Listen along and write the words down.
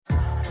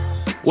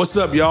What's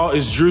up, y'all?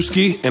 It's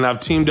Drewski, and I've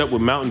teamed up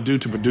with Mountain Dew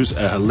to produce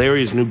a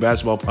hilarious new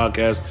basketball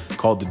podcast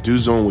called The Dew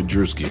Zone with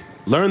Drewski.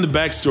 Learn the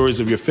backstories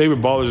of your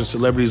favorite ballers and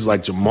celebrities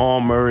like Jamal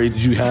Murray.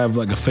 Did you have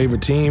like a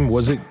favorite team?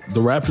 Was it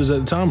the Raptors at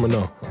the time or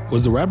no?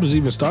 Was the Raptors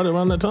even started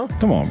around that time?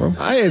 Come on, bro.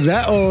 I ain't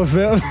that old,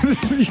 fam.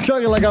 You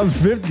talking like I'm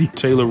 50.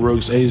 Taylor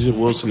Rooks, Asia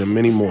Wilson, and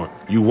many more.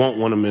 You won't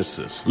want to miss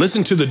this.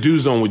 Listen to The Dew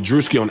Zone with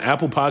Drewski on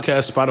Apple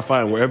Podcasts,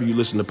 Spotify, and wherever you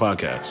listen to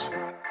podcasts.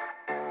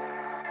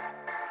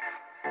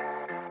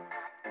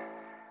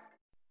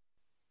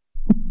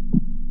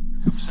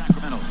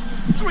 Sacramento.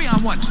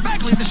 3-on-1.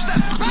 Bagley the step.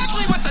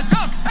 Bagley with the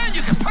dunk. And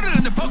you can put it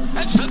in the book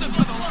and send it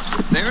to the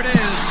left. There it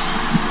is.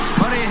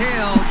 Buddy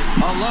Hield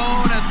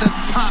alone at the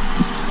top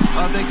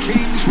of the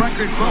Kings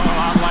record book.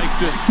 Oh, I like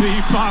to see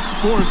Fox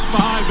Sports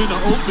 5 in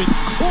the open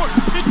court.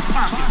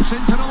 Fox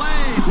into the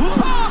lane.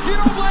 Oh, if you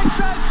don't like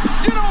that,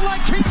 you don't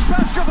like Kings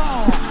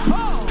basketball.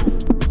 Oh.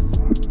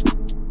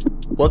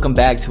 Welcome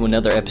back to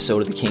another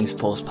episode of the Kings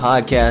Pulse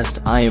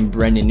podcast. I am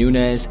Brendan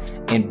Nunez,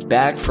 and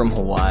back from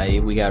Hawaii,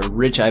 we got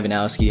Rich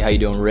Ivanowski. How you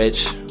doing,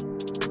 Rich?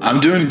 I'm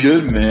doing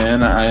good,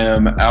 man. I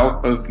am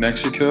out of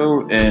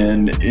Mexico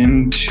and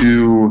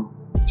into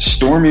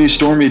stormy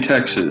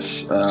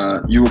Texas.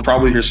 You will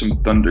probably hear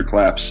some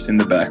thunderclaps in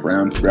the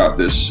background throughout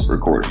this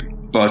recording.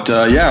 But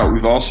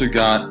we've also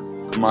got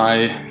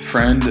my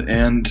friend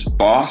and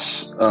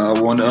boss,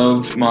 one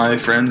of my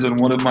friends and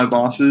one of my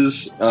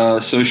bosses,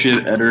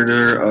 associate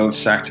editor of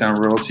Sacktown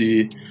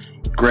Royalty,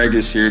 Greg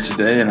is here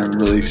today, and I'm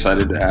really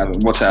excited to have him.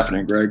 What's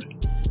happening, Greg?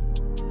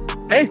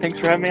 Hey, thanks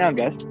for having me on,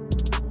 guys.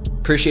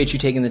 Appreciate you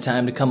taking the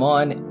time to come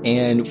on,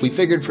 and we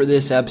figured for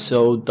this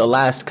episode, the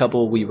last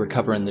couple we were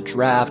covering the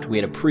draft, we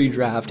had a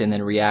pre-draft and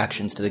then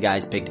reactions to the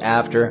guys picked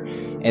after,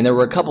 and there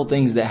were a couple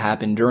things that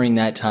happened during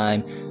that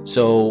time,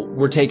 so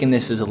we're taking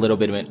this as a little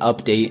bit of an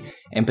update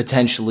and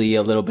potentially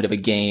a little bit of a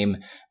game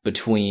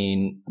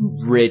between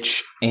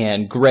Rich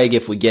and Greg.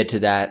 If we get to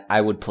that, I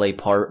would play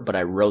part, but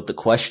I wrote the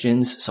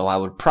questions, so I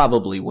would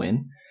probably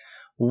win.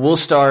 We'll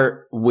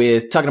start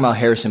with talking about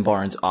Harrison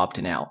Barnes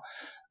opting out.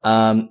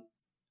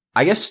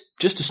 I guess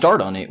just to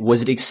start on it,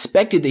 was it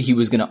expected that he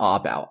was going to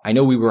opt out? I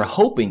know we were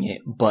hoping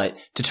it, but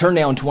to turn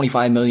down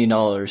 $25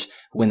 million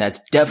when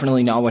that's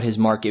definitely not what his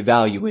market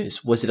value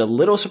is, was it a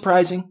little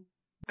surprising?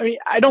 I mean,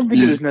 I don't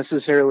think it was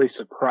necessarily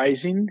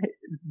surprising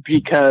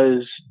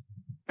because,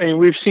 I mean,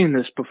 we've seen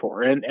this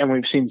before and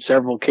we've seen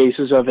several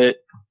cases of it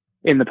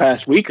in the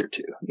past week or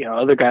two. You know,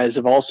 other guys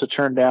have also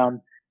turned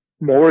down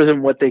more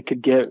than what they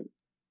could get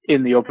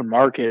in the open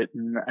market.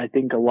 And I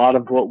think a lot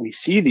of what we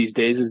see these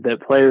days is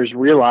that players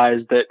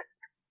realize that,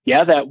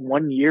 yeah, that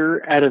 1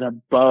 year at an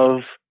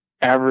above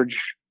average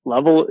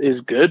level is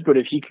good, but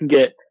if you can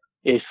get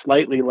a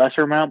slightly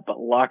lesser amount, but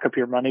lock up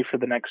your money for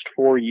the next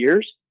 4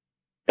 years,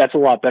 that's a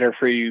lot better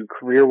for you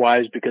career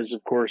wise because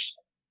of course,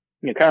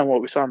 you know, kind of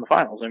what we saw in the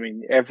finals. I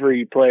mean,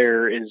 every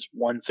player is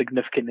one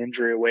significant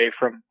injury away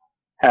from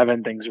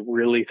having things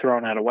really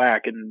thrown out of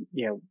whack. And,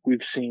 you know, we've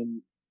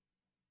seen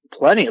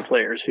plenty of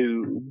players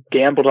who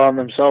gambled on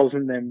themselves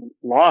and then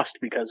lost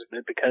because of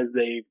it, because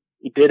they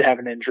did have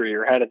an injury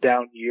or had a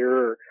down year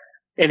or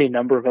any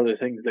number of other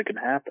things that can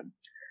happen.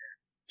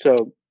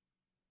 So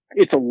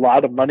it's a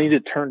lot of money to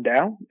turn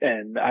down,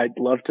 and I'd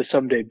love to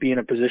someday be in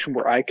a position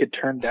where I could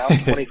turn down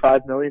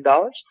 $25 million.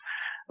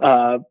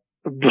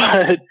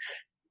 But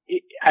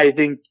I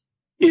think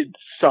it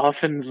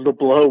softens the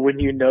blow when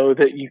you know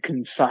that you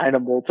can sign a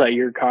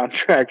multi-year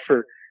contract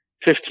for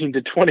 15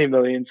 to 20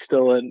 million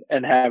still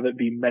and have it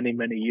be many,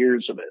 many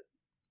years of it.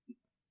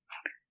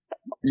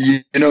 You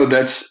know,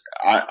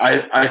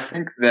 I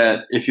think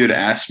that if you had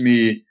asked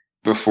me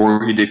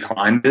before he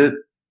declined it,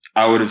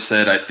 I would have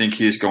said I think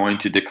he is going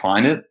to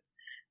decline it.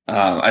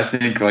 I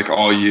think like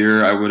all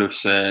year I would have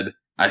said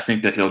I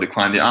think that he'll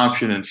decline the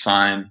option and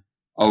sign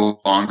a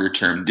longer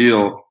term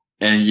deal.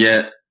 And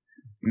yet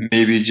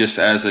maybe just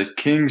as a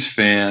Kings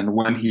fan,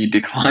 when he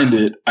declined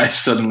it, I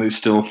suddenly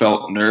still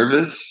felt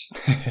nervous.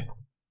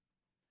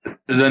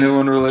 Does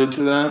anyone relate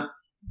to that?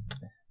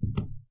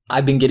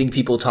 I've been getting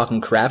people talking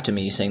crap to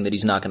me saying that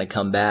he's not going to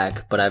come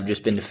back, but I've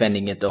just been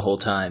defending it the whole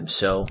time.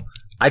 So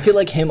I feel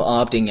like him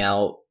opting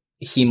out,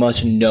 he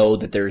must know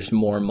that there's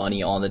more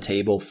money on the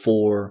table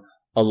for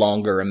a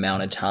longer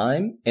amount of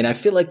time. And I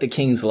feel like the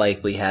Kings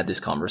likely had this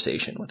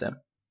conversation with him.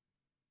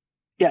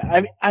 Yeah,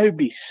 I mean, I would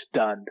be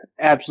stunned,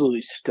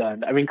 absolutely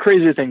stunned. I mean,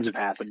 crazy things have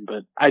happened,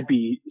 but I'd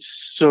be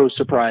so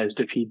surprised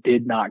if he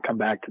did not come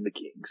back to the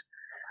Kings.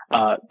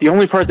 The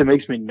only part that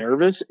makes me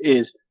nervous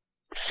is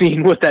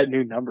seeing what that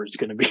new number is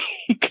going to be,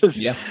 because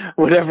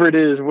whatever it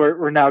is,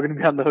 we're now going to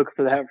be on the hook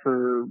for that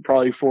for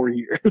probably 4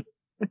 years.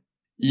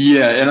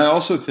 Yeah, and I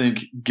also think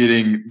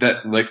getting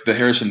that, like the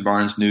Harrison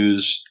Barnes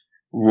news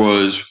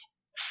was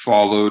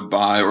followed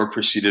by or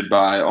preceded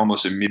by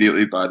almost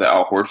immediately by the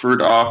Al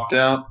Horford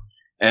opt-out.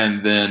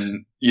 And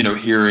then, you know,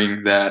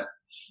 hearing that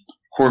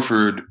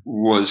Horford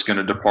was going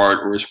to depart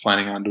or was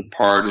planning on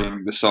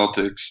departing the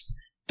Celtics,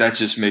 that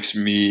just made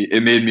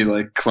me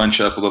like clench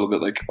up a little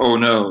bit like, oh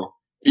no,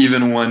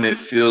 even when it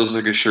feels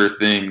like a sure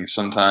thing,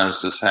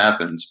 sometimes this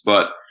happens.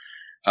 But,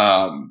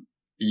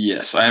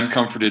 Yes, I am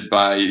comforted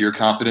by your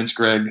confidence,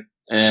 Greg,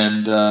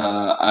 and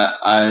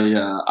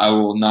I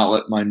will not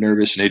let my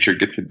nervous nature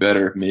get the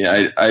better of me.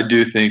 I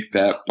do think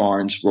that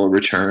Barnes will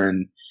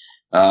return.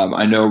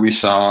 I know we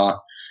saw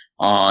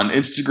on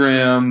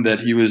Instagram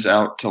that he was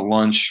out to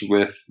lunch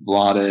with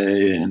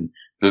Vlade and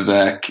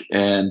Vivek,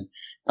 and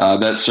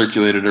that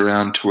circulated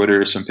around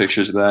Twitter, some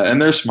pictures of that, and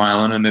they're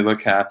smiling and they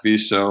look happy.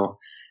 So,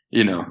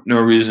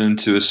 no reason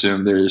to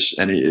assume there's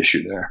any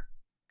issue there.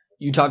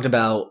 You talked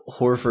about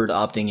Horford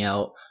opting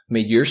out,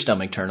 made your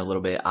stomach turn a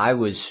little bit. I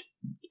was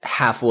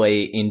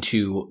halfway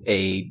into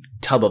a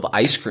tub of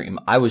ice cream.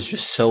 I was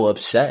just so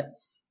upset.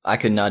 I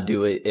could not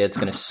do it. It's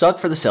going to suck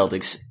for the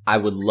Celtics. I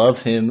would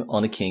love him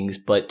on the Kings,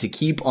 but to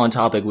keep on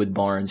topic with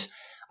Barnes,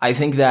 I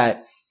think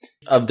that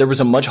there was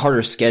a much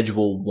harder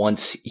schedule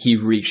once he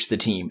reached the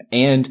team.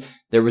 And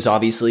there was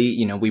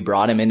obviously, we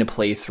brought him in to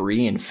play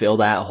 3 and fill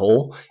that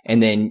hole.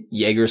 And then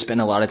Jaeger spent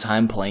a lot of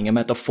time playing him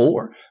at the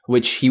 4,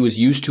 which he was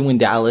used to in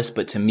Dallas.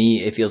 But to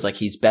me, it feels like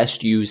he's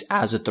best used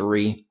as a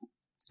 3,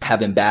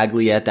 having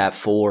Bagley at that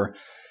 4,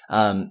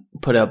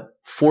 put up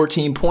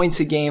 14 points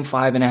a game,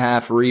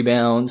 5.5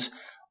 rebounds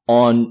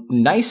on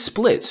nice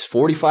splits,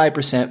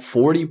 45%,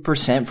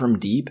 40% from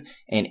deep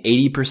and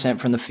 80%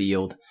 from the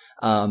field.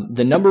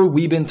 The number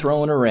we've been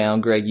throwing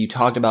around, Greg, you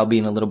talked about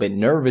being a little bit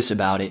nervous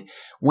about it.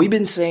 We've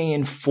been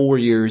saying 4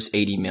 years,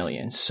 $80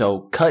 million. So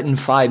cutting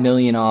 $5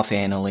 million off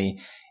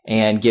annually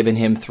and giving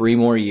him 3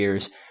 more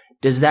years.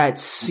 Does that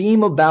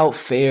seem about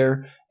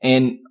fair?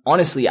 And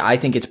honestly, I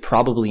think it's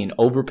probably an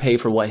overpay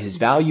for what his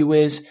value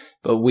is,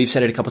 but we've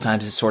said it a couple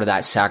times. It's sort of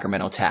that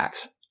Sacramento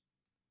tax.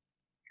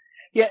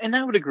 Yeah, and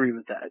I would agree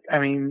with that. I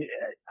mean,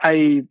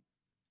 I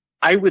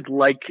would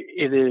like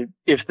it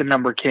if the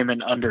number came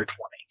in under 20.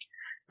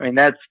 I mean,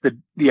 that's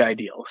the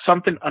ideal.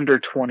 Something under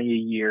 20 a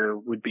year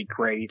would be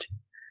great.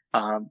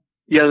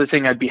 The other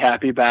thing I'd be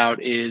happy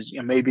about is,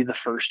 maybe the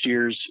first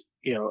year's,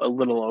 a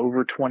little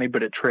over 20,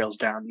 but it trails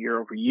down year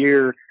over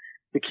year.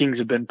 The Kings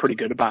have been pretty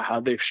good about how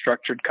they've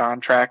structured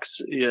contracts,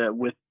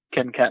 with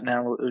Ken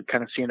Cattanall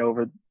kind of seeing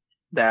over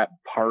that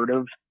part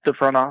of the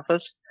front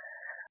office.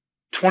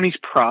 20's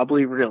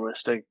probably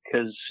realistic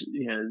because,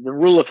 the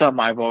rule of thumb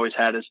I've always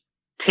had is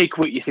take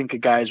what you think a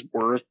guy's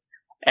worth,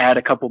 add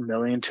a couple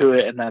million to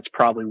it, and that's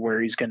probably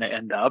where he's going to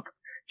end up.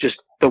 Just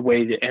the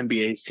way the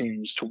NBA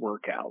seems to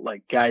work out.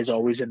 Like, guys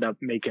always end up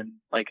making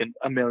like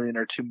a million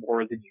or 2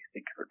 more than you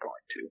think they're going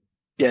to.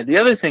 Yeah, the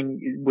other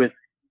thing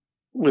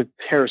with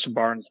Harrison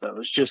Barnes,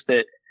 though, is just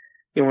that,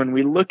 when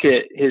we look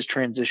at his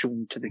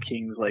transition to the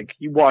Kings, like,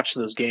 you watch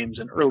those games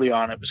and early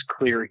on it was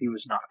clear he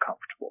was not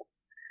comfortable.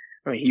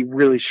 I mean, he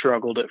really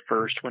struggled at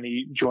first when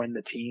he joined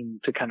the team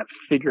to kind of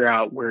figure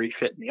out where he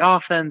fit in the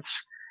offense,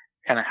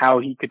 kind of how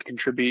he could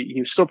contribute.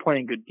 He was still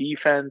playing good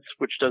defense,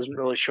 which doesn't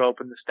really show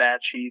up in the stat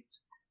sheets.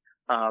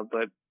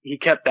 But he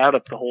kept that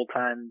up the whole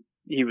time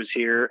he was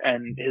here,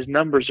 and his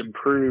numbers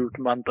improved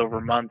month over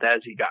month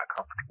as he got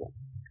comfortable.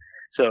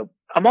 So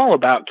I'm all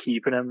about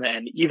keeping him,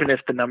 and even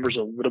if the number's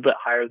a little bit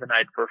higher than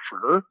I'd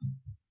prefer,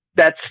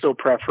 that's still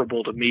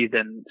preferable to me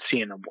than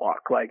seeing him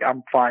walk. Like,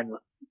 I'm fine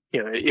with,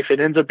 if it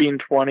ends up being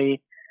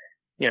 20,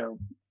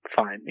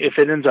 fine. If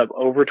it ends up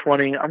over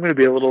 20, I'm going to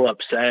be a little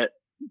upset,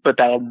 but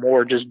that'll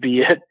more just be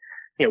it.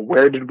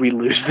 Where did we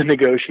lose the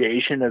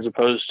negotiation as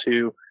opposed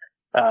to,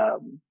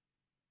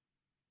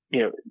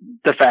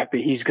 the fact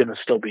that he's going to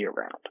still be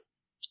around.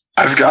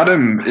 I've got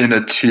him in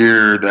a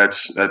tier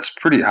that's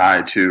pretty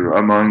high too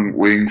among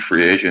wing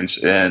free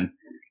agents, and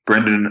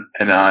Brendan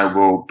and I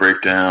will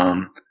break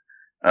down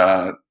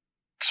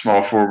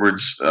small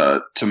forwards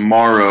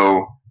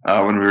tomorrow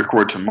when we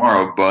record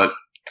tomorrow. But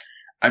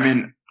I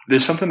mean,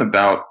 there's something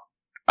about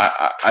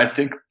I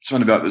think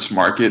something about this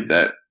market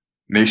that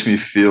makes me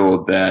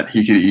feel that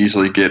he could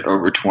easily get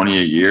over 20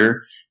 a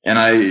year, and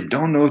I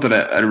don't know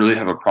that I really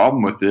have a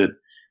problem with it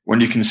when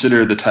you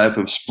consider the type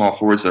of small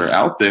forwards that are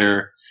out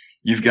there.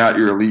 You've got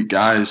your elite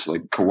guys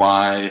like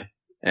Kawhi,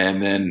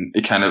 and then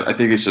I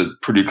think it's a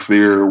pretty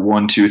clear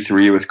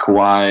 1-2-3 with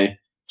Kawhi,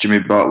 Jimmy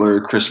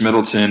Butler, Chris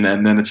Middleton,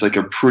 and then it's like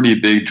a pretty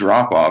big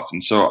drop off.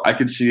 And so I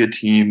could see a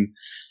team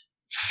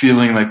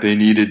feeling like they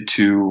needed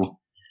to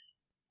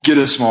get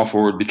a small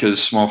forward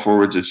because small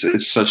forwards,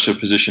 it's such a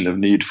position of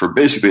need for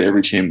basically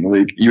every team in the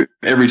league.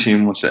 Every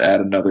team wants to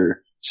add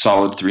another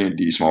solid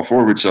 3-and-D small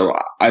forward. So,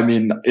 I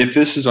mean, if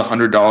this is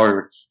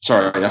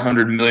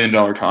 $100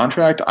 million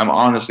contract, I'm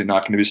honestly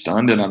not going to be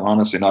stunned, and I'm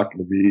honestly not going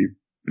to be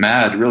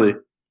mad, really.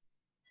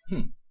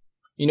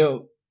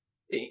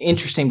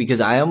 Interesting, because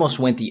I almost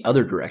went the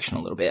other direction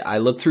a little bit. I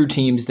looked through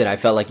teams that I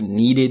felt like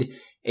needed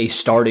a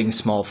starting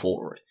small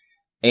forward,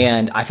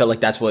 and I felt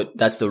like that's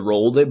the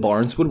role that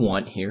Barnes would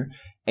want here.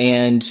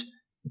 And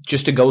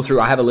just to go through,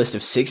 I have a list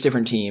of 6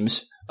 different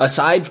teams.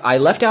 I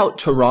left out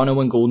Toronto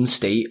and Golden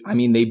State. I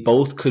mean, they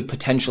both could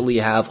potentially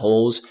have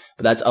holes,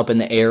 but that's up in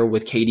the air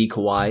with KD,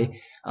 Kawhi.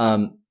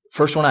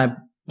 First one I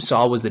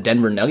saw was the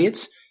Denver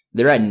Nuggets.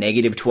 They're at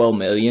negative $12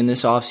 million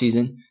this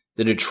offseason.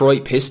 The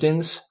Detroit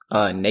Pistons,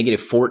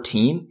 negative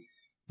 14.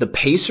 The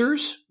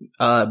Pacers,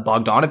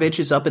 Bogdanovich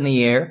is up in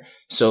the air,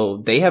 so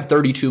they have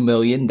 $32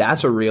 million.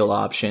 That's a real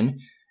option.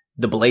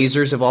 The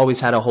Blazers have always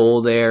had a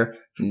hole there,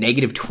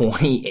 negative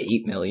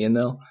 $28 million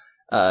though.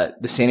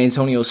 The San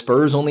Antonio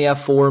Spurs only have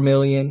 $4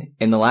 million,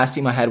 and the last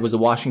team I had was the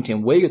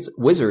Washington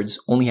Wizards,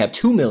 only have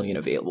 $2 million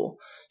available.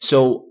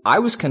 So I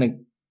was going to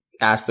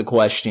ask the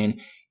question,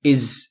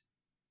 is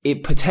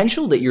it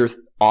potential that you're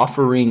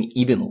offering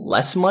even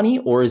less money,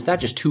 or is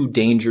that just too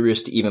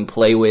dangerous to even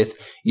play with?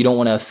 You don't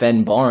want to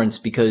offend Barnes,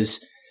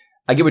 because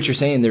I get what you're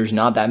saying. There's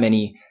not that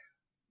many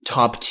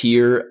top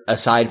tier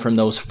aside from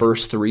those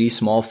first three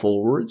small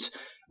forwards,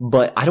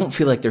 but I don't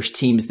feel like there's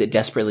teams that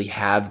desperately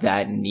have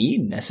that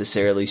need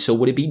necessarily. So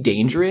would it be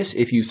dangerous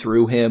if you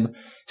threw him,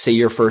 say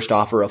your first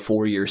offer, a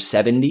 4-year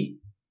 70?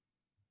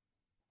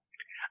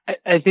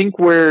 I think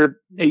where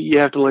you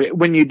have to look at,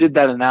 when you did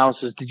that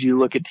analysis, did you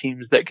look at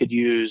teams that could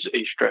use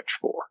a stretch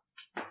 4?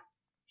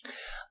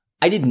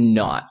 I did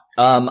not.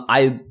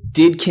 I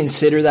did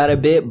consider that a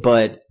bit,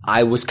 but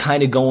I was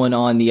kind of going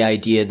on the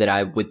idea that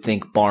I would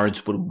think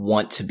Barnes would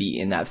want to be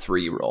in that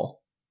 3 role.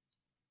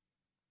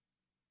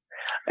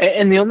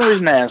 And the only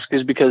reason I ask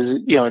is because,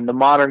 in the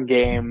modern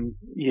game,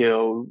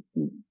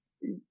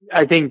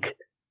 I think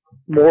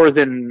more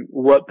than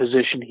what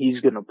position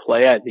he's going to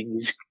play, I think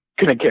he's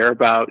going to care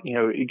about,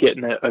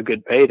 getting a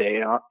good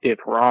payday, if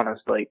we're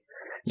honest.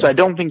 So I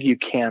don't think you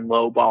can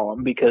lowball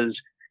him, because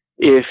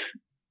if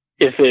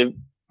it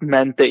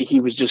meant that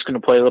he was just going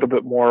to play a little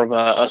bit more of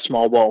a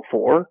small ball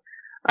 4,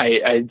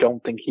 I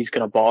don't think he's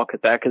going to balk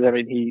at that, because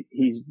he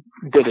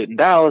did it in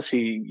Dallas.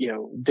 He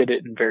did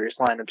it in various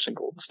lineups in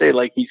Golden State.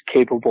 He's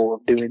capable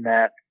of doing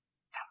that.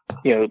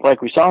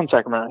 Like we saw in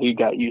Sacramento, he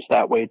got used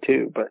that way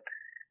too. But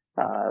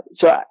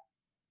so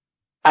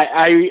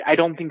I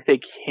don't think they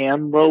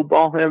can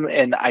lowball him,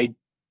 and I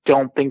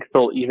don't think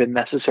they'll even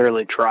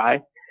necessarily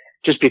try,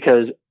 just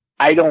because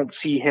I don't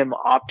see him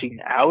opting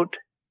out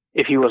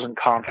if he wasn't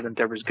confident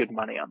there was good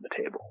money on the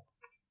table.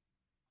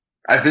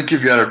 I think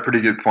you've got a pretty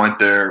good point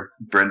there,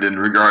 Brendan,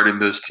 regarding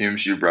those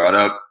teams you brought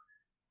up.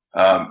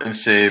 And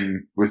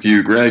same with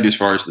you, Greg, as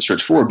far as the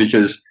stretch 4,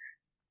 because,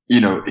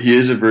 he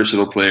is a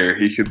versatile player.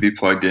 He could be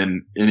plugged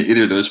in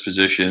either of those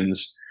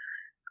positions.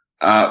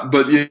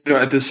 But,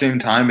 at the same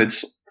time,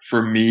 it's,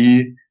 for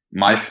me,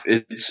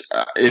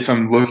 if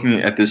I'm looking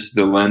at this,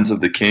 the lens of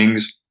the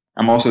Kings,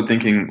 I'm also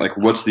thinking,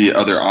 what's the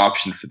other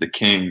option for the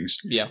Kings?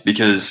 Yeah.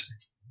 Because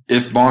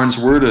if Barnes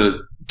were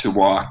to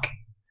walk,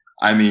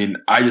 I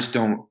just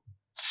don't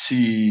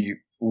see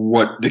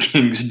what the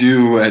Kings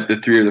do at the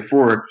 3 or the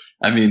 4.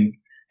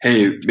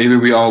 Hey, maybe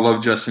we all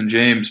love Justin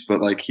James, but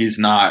he's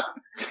not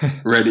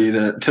ready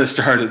to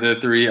start at the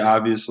 3,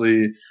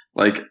 obviously.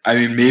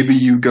 Maybe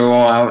you go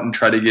all out and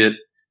try to get,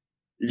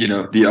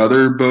 the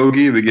other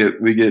bogey. We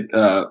get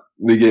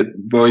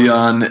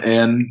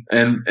Bojan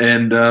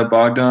and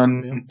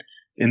Bogdan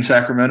in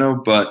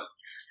Sacramento, but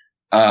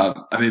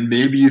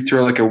maybe you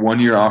throw a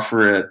 1-year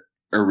offer at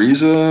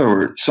Ariza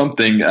or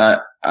something.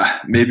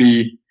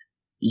 Maybe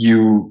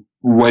you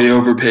way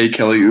overpay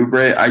Kelly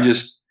Oubre.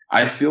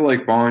 I feel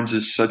like Barnes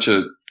is such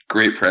a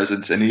great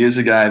presence, and he is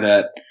a guy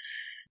that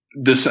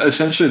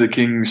essentially the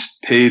Kings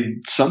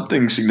paid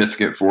something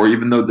significant for,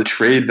 even though the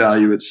trade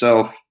value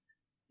itself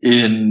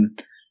in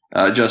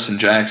Justin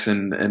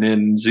Jackson and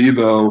in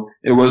Zebo,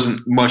 it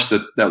wasn't much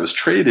that was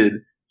traded.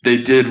 They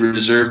did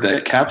reserve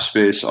that cap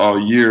space all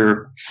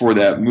year for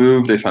that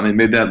move. They finally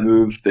made that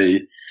move.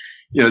 That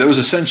was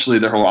essentially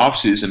their whole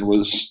offseason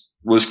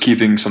was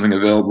keeping something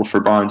available for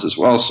Barnes as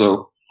well.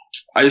 So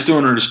I just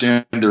don't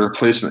understand the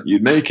replacement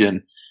you'd make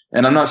in.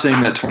 And I'm not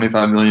saying that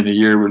 $25 million a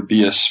year would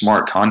be a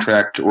smart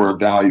contract or a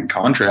valued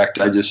contract.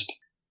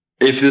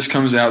 If this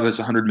comes out that's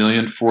 $100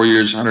 million, 4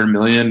 years, $100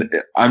 million,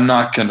 I'm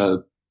not going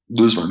to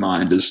lose my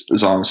mind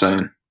is all I'm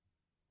saying.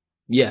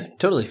 Yeah,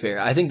 totally fair.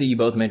 I think that you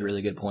both made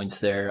really good points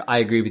there. I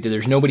agree with you.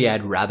 There's nobody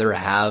I'd rather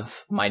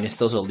have, minus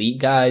those elite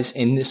guys,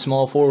 in this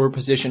small forward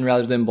position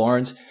rather than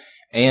Barnes.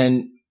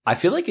 And I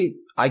feel like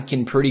I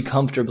can pretty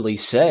comfortably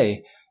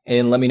say,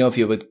 and let me know if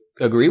you would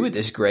agree with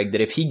this, Greg,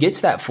 that if he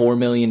gets that $4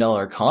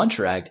 million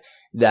contract,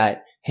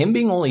 that him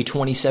being only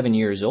 27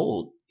 years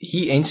old,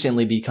 he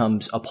instantly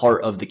becomes a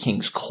part of the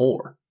Kings'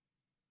 core.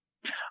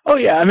 Oh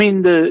yeah,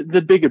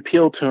 the big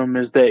appeal to him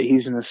is that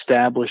he's an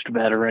established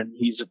veteran.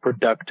 He's a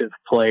productive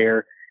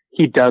player.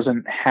 He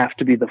doesn't have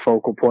to be the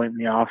focal point in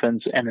the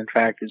offense, and in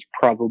fact is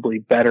probably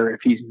better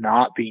if he's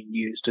not being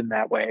used in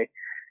that way.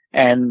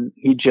 And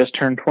he just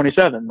turned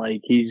 27.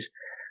 He's,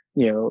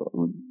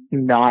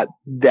 not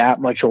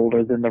that much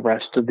older than the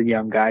rest of the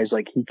young guys.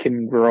 He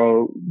can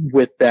grow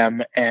with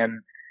them,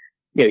 and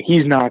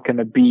he's not going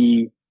to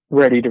be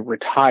ready to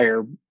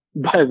retire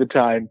by the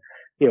time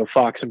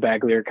Fox and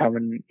Bagley are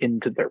coming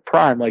into their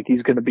prime.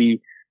 He's going to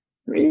be,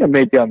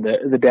 maybe on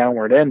the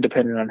downward end,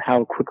 depending on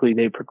how quickly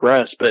they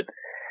progress. But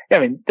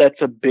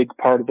that's a big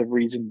part of the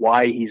reason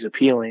why he's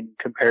appealing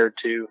compared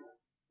to,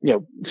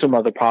 some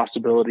other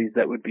possibilities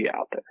that would be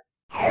out there.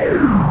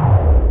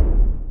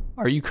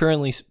 Are you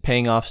currently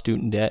paying off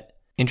student debt?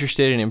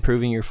 Interested in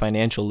improving your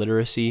financial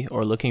literacy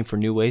or looking for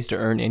new ways to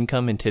earn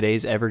income in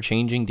today's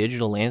ever-changing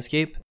digital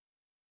landscape?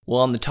 Well,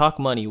 on the Talk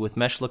Money with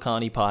Mesh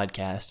Lakhani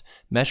podcast,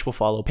 Mesh will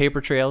follow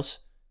paper trails,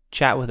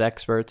 chat with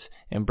experts,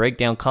 and break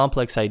down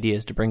complex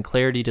ideas to bring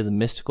clarity to the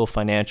mystical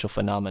financial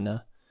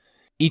phenomena.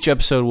 Each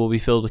episode will be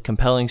filled with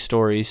compelling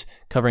stories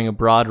covering a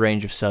broad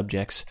range of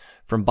subjects,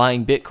 from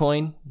buying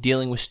Bitcoin,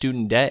 dealing with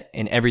student debt,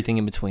 and everything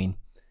in between.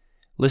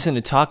 Listen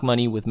to Talk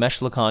Money with Mesh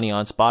Lakhani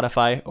on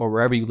Spotify or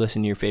wherever you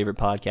listen to your favorite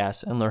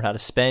podcasts and learn how to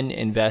spend,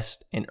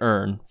 invest, and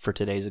earn for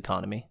today's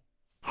economy.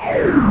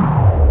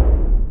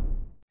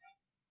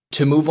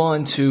 To move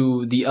on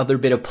to the other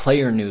bit of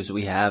player news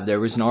we have,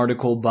 there was an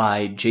article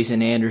by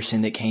Jason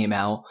Anderson that came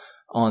out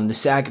on the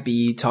Sac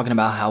Bee talking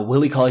about how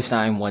Willie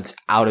Cauley-Stein wants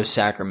out of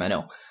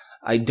Sacramento.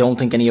 I don't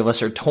think any of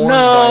us are torn by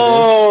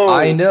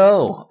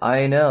this.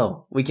 I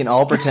know. We can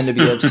all pretend to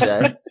be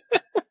upset.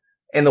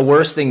 And the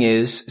worst thing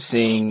is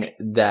seeing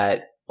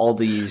that all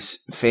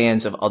these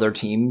fans of other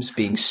teams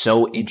being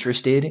so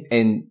interested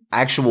and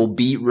actual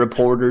beat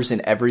reporters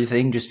and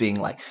everything just being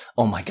like,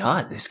 oh my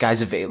God, this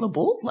guy's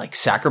available. Like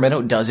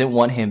Sacramento doesn't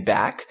want him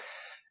back.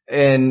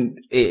 And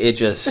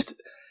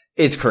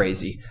it's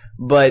crazy.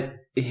 But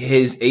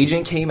his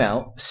agent came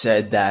out,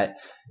 said that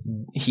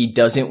he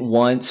doesn't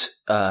want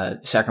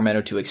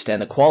Sacramento to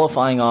extend the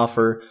qualifying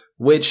offer,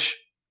 which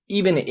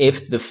even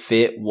if the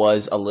fit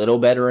was a little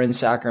better in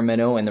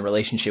Sacramento and the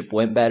relationship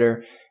went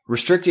better,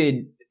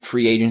 restricted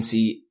free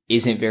agency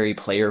isn't very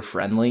player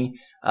friendly.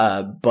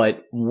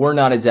 But we're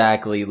not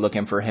exactly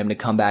looking for him to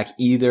come back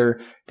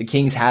either. The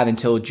Kings have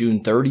until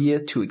June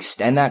 30th to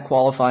extend that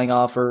qualifying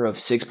offer of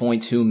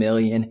 $6.2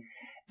 million.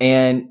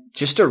 And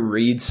just to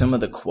read some of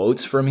the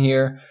quotes from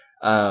here,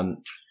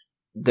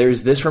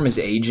 there's this from his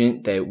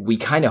agent that we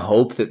kind of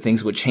hope that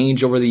things would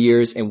change over the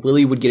years and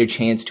Willie would get a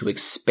chance to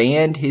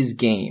expand his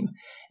game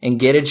and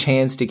get a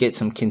chance to get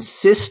some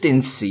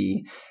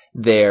consistency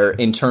there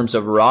in terms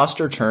of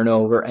roster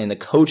turnover and the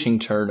coaching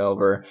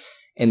turnover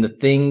and the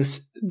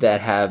things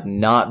that have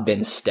not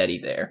been steady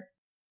there.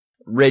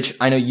 Rich,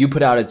 I know you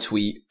put out a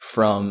tweet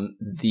from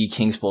the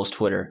Kings Pulse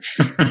Twitter.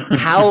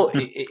 How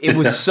it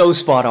was so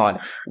spot on.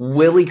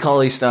 Willie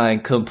Cauley-Stein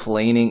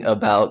complaining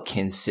about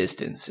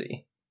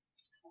consistency.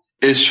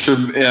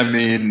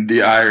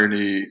 The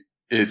irony,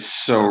 it's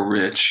so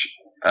rich.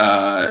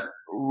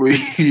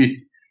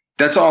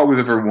 That's all we've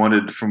ever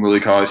wanted from Willie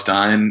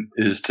Cauley-Stein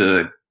is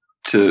to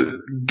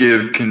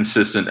give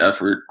consistent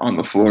effort on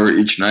the floor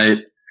each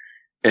night,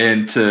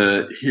 and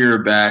to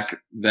hear back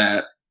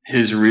that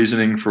his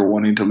reasoning for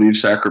wanting to leave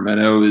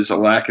Sacramento is a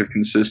lack of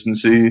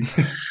consistency.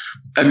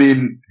 I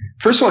mean,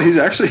 first of all, he's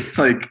actually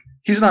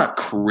he's not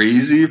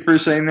crazy for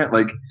saying that.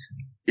 Like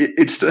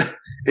it's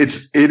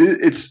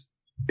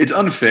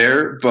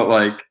unfair,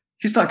 but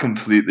he's not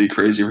completely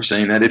crazy for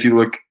saying that if you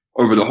look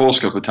over the whole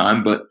scope of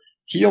time, but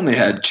he only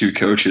had 2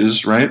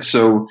 coaches, right?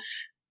 So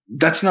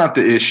that's not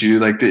the issue.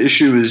 The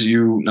issue is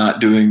you not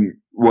doing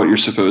what you're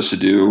supposed to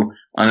do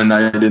on a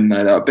night in,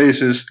 night out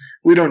basis.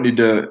 We don't need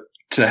to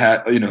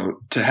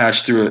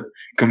hash through it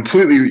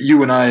completely.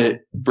 You and I,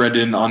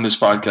 Brendan, on this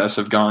podcast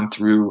have gone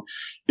through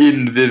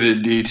in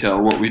vivid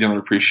detail what we don't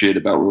appreciate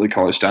about Willie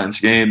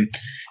Cauley-Stein's game.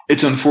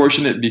 It's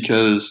unfortunate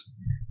because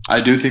I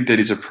do think that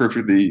he's a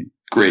perfectly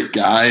great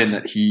guy and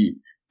that he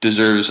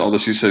deserves all the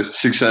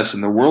success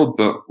in the world,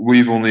 but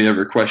we've only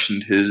ever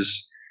questioned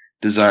his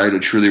desire to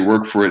truly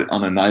work for it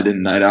on a night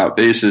in, night out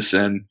basis.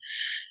 And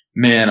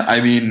man,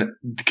 I mean,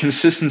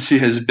 consistency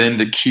has been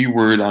the key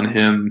word on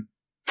him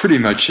pretty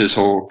much his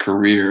whole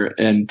career.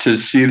 And to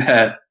see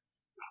that,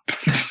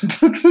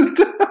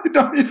 I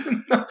don't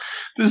even know,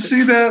 to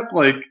see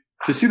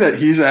that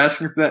he's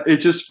asking for that, it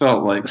just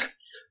felt like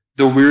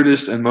the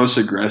weirdest and most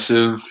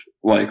aggressive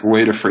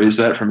way to phrase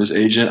that from his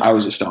agent. I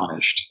was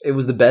astonished. It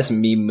was the best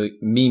meme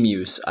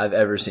use I've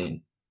ever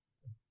seen.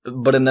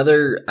 But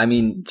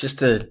just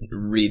to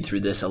read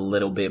through this a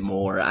little bit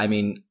more,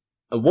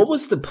 what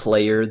was the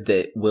player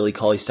that Willie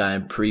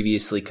Cauley-Stein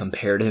previously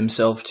compared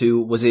himself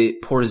to? Was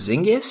it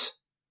Porzingis?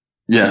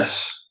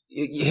 Yes.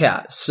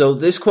 Yeah. So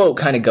this quote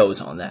kind of goes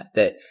on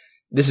that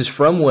this is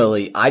from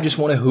Willie. I just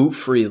want to hoop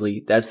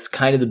freely. That's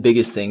kind of the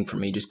biggest thing for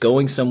me. Just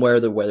going somewhere,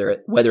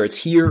 whether it's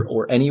here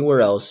or anywhere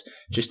else,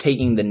 just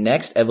taking the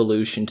next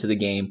evolution to the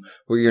game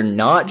where you're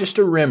not just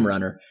a rim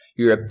runner.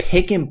 You're a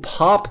pick and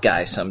pop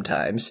guy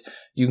sometimes.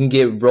 You can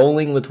get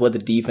rolling with what the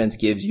defense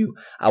gives you.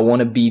 I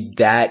want to be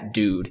that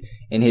dude.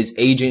 And his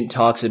agent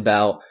talks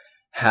about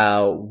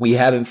how we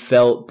haven't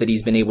felt that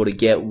he's been able to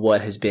get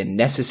what has been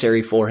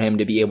necessary for him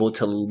to be able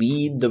to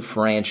lead the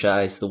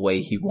franchise the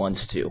way he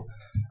wants to.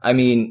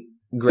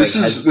 Greg,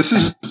 this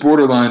is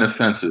borderline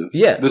offensive.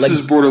 Yeah, this is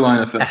borderline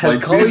offensive. Has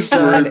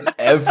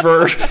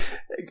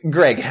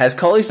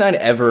Cauley-Stein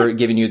ever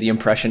given you the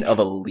impression of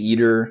a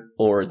leader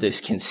or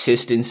this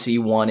consistency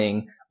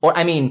wanting, or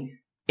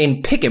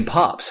in pick and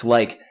pops,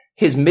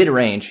 his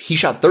mid-range, he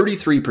shot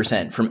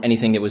 33% from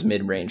anything that was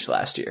mid-range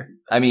last year.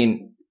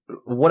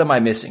 What am I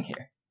missing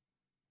here?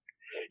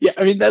 Yeah,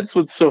 I mean, that's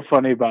what's so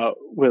funny about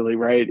Willie,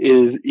 right?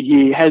 Is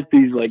he has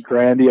these like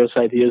grandiose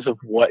ideas of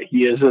what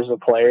he is as a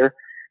player.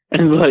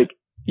 And like,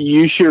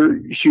 you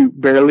shoot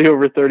barely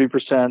over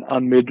 30%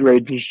 on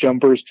mid-range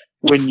jumpers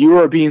when you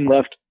are being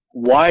left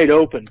wide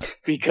open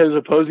because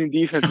opposing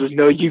defenses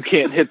know you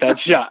can't hit that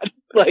shot.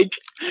 Like,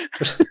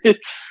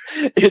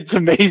 it's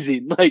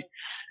amazing. Like,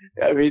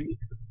 I mean,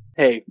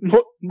 hey,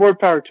 more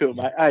power to him.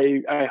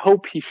 I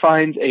hope he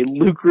finds a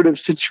lucrative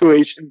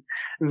situation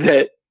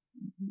that,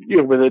 you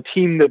know, with a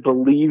team that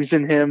believes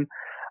in him.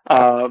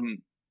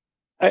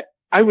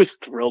 I was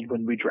thrilled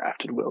when we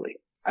drafted Willie.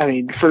 I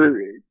mean,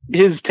 for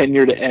his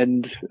tenure to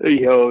end,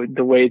 you know,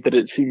 the way that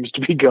it seems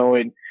to be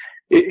going,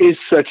 it is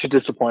such a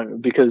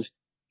disappointment because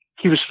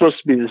he was supposed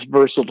to be this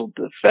versatile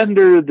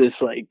defender, this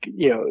like,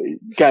 you know,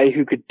 guy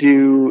who could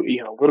do,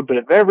 you know, a little bit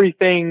of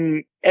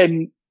everything.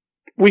 And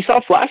we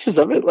saw flashes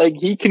of it. Like,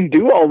 he can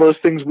do all those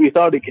things we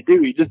thought he could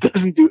do. He just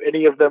doesn't do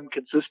any of them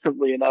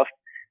consistently enough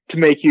to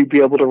make you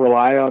be able to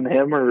rely on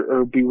him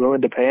or be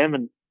willing to pay him.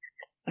 And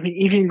I mean,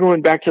 even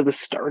going back to the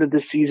start of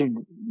the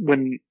season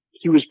when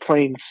he was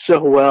playing so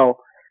well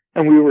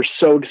and we were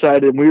so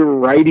excited and we were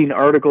writing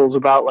articles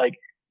about like,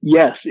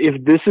 yes,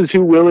 if this is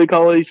who Willie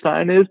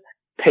Cauley-Stein is,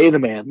 pay the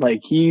man.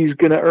 Like, he's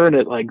going to earn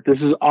it. Like, this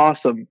is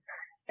awesome.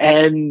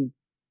 And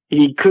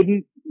he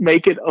couldn't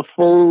make it a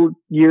full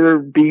year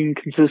being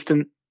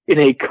consistent in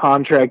a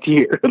contract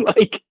year.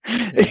 Like,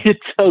 it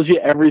tells you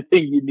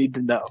everything you need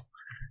to know.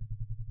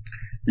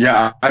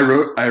 Yeah, I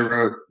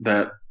wrote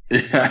that.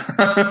 Yeah.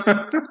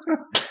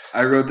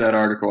 I wrote that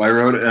article. I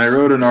wrote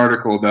an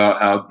article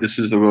about how this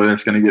is the Willie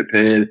that's going to get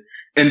paid.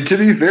 And to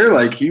be fair,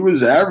 like, he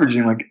was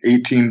averaging like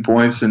 18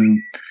 points and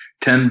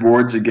 10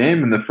 boards a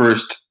game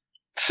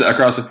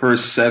across the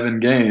first 7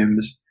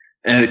 games,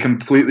 and it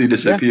completely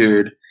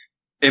disappeared.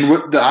 Yeah. And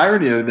what the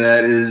irony of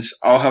that is,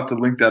 I'll have to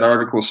link that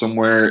article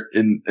somewhere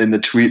in the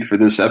tweet for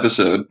this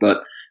episode.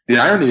 But the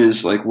irony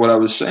is, like, what I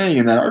was saying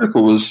in that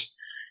article was,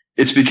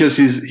 it's because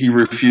he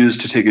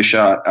refused to take a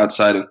shot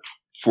outside of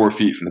 4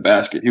 feet from the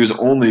basket. He was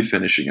only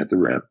finishing at the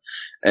rim,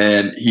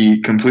 and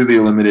he completely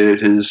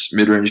eliminated his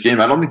mid-range game.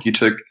 I don't think he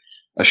took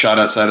a shot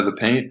outside of the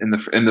paint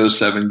in those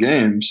 7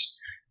 games,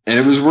 and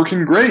it was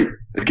working great.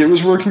 Like, it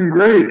was working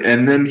great.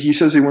 And then he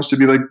says he wants to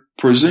be like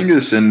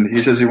Porzingis, and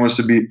he says he wants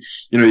to be,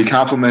 you know, he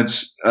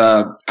compliments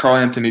Karl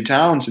Anthony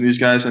Towns and these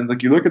guys, and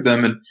like, you look at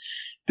them and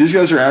these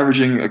guys are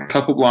averaging a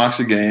couple blocks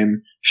a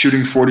game,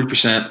 shooting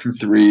 40% from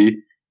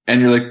 3, and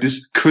you're like,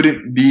 this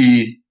couldn't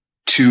be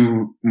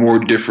 2 more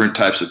different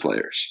types of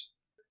players.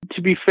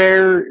 To be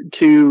fair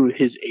to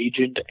his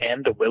agent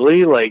and to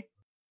Willie, like,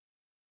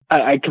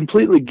 I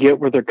completely get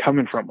where they're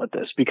coming from with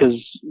this, because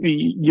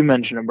you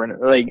mentioned it, Brennan.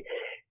 Like,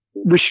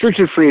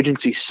 restricted free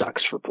agency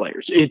sucks for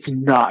players. It's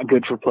not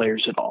good for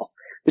players at all.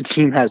 The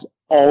team has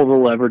all the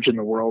leverage in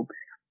the world.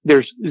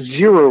 There's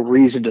zero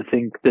reason to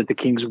think that the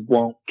Kings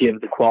won't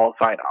give the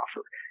qualifying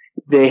offer.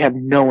 They have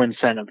no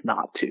incentive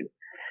not to.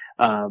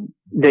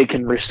 They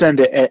can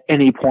rescind it at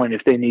any point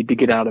if they need to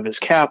get out of his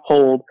cap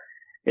hold.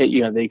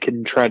 You know, they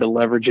can try to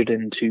leverage it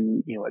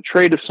into, you know, a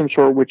trade of some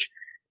sort, which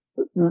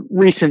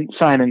recent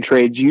sign and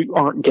trades, you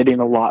aren't getting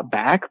a lot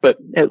back, but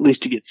at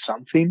least you get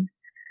something.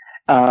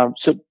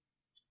 So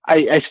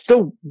I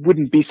still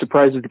wouldn't be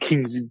surprised if the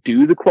Kings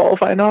do the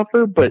qualifying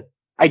offer, but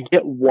I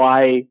get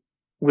why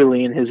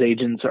Willie and his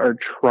agents are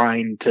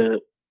trying to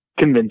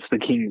convince the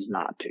Kings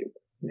not to.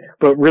 Yeah.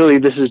 But really,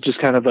 this is just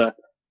kind of a,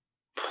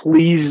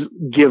 please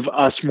give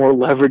us more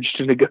leverage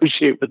to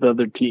negotiate with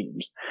other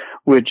teams,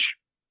 which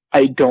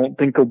I don't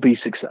think will be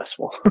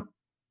successful.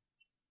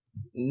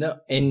 No,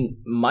 and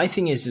my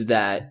thing is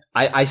that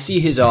I see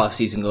his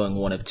offseason going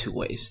one of 2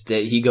 ways.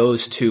 That he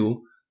goes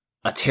to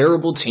a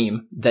terrible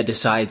team that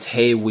decides,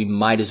 hey, we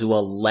might as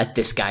well let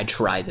this guy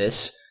try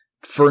this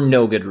for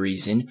no good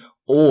reason,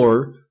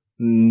 or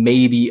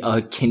maybe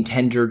a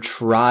contender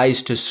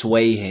tries to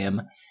sway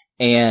him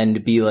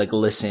and be like,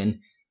 listen,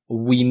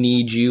 we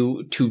need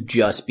you to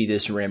just be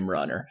this rim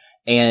runner.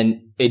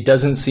 And it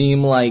doesn't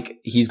seem like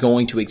he's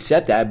going to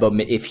accept that, but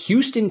if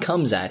Houston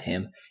comes at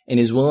him and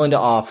is willing to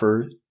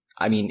offer,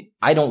 I mean,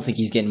 I don't think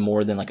he's getting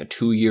more than like a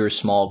 2-year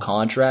small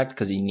contract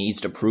because he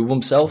needs to prove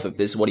himself if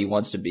this is what he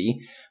wants to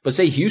be. But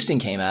say Houston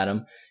came at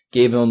him,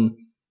 gave him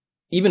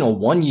even a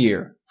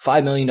 1-year,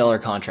 $5 million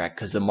contract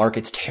because the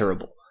market's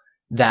terrible.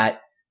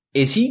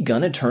 Is he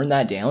going to turn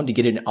that down to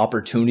get an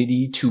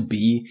opportunity to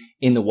be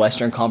in the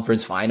Western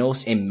Conference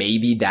Finals? And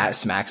maybe that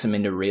smacks him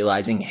into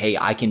realizing, hey,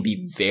 I can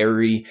be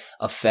very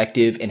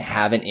effective and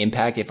have an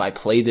impact if I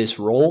play this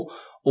role?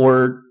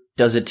 Or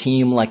does a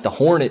team like the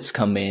Hornets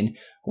come in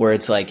where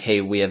it's like, hey,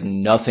 we have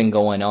nothing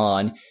going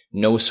on,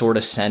 no sort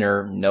of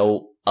center,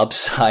 no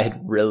upside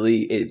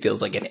really, it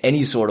feels like in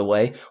any sort of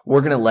way.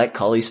 We're going to let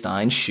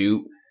Cauley-Stein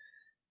shoot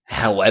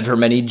however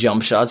many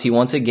jump shots he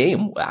wants a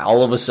game.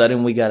 All of a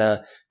sudden, we got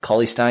a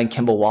Cauley-Stein,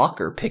 Kemba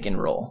Walker pick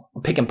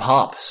and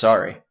pop.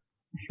 Sorry.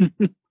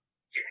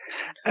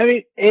 I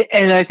mean,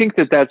 and I think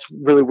that that's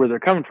really where they're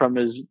coming from,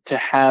 is to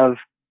have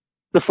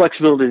the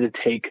flexibility to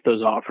take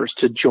those offers,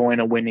 to join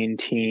a winning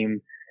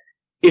team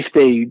if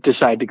they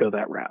decide to go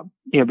that route,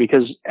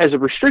 because as a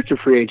restricted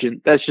free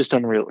agent, that's just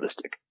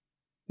unrealistic.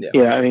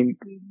 Yeah. I mean,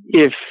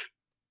 if,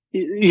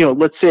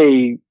 let's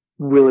say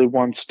Willie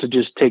wants to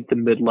just take the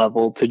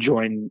mid-level to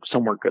join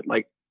somewhere good.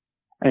 Like,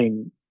 I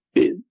mean,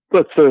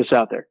 let's throw this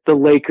out there. The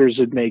Lakers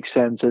would make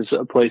sense as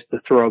a place to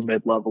throw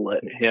mid-level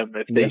at him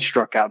if they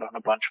struck out on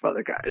a bunch of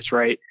other guys,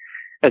 right?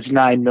 That's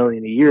 $9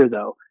 million a year,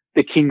 though.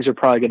 The Kings are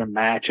probably going to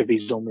match if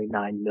he's only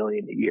 $9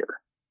 million a year.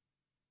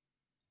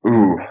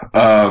 Ooh,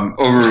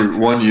 over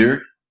 1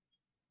 year?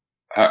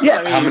 How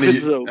many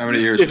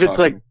years? If it's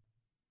like,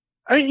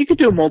 I mean, you could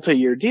do a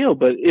multi-year deal,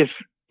 but if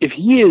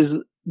he is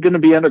going to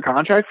be under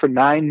contract for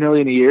 $9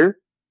 million a year,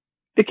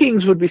 the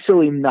Kings would be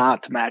silly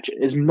not to match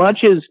it. As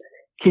much as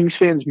Kings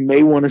fans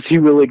may want to see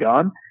Willie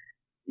gone,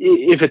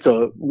 if it's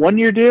a 1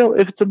 year deal,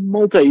 if it's a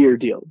multi-year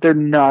deal, they're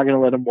not going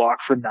to let him walk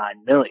for $9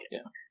 million. Yeah.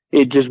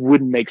 It just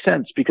wouldn't make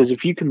sense, because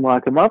if you can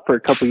lock him up for a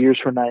couple of years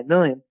for $9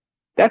 million,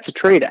 that's a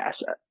trade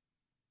asset.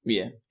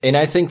 Yeah. And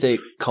I think that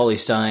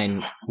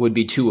Cauley-Stein would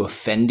be too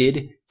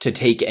offended to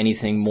take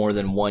anything more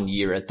than 1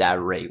 year at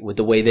that rate, with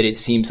the way that it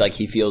seems like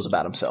he feels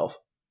about himself.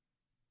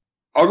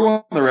 I'll go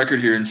on the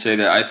record here and say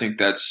that I think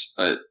that's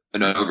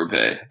an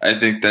overpay. I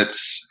think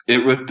that's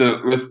it with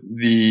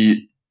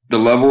the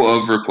level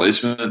of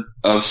replacement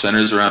of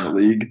centers around the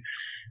league,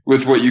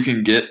 with what you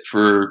can get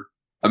for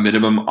a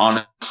minimum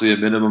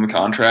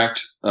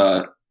contract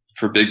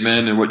for big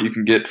men, and what you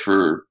can get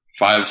for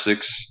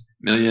 $5-6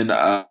 million.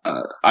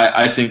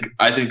 I think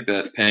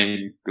that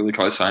paying Willie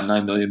Cauley-Stein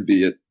 $9 million would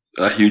be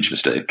a huge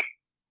mistake.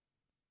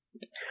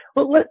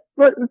 Well, let's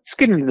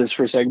get into this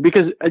for a second,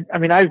 because I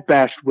mean, I've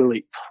bashed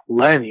Willie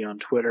plenty on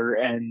Twitter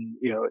and,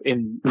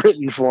 in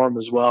written form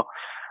as well.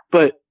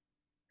 But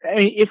I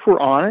mean, if we're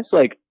honest,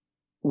 like,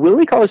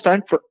 Willie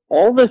Cauley-Stein, for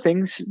all the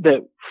things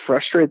that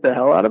frustrate the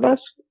hell out of us,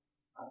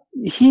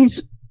 he's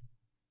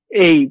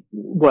a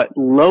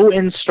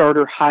low-end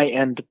starter,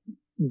 high-end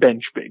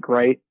bench big,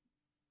 right?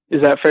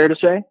 Is that fair to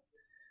say?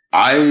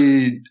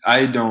 I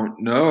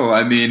don't know.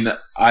 I mean,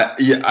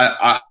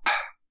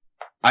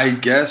 I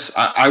guess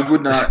I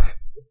would not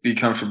be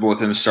comfortable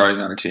with him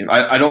starting on a team.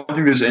 I don't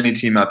think there's any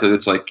team out there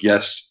that's like,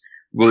 yes,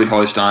 Willie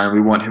Cauley-Stein,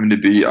 we want him to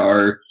be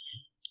our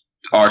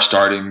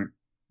starting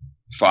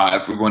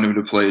five. We want him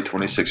to play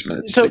 26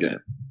 minutes a game.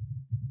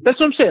 That's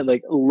what I'm saying.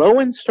 Like,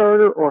 low-end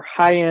starter or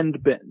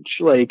high-end bench.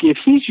 Like, if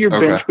he's your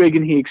bench big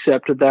and he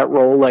accepted that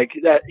role, like,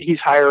 that, he's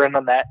higher end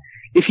on that.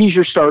 If he's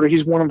your starter,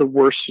 he's one of the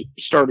worst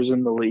starters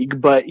in the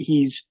league, but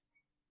he's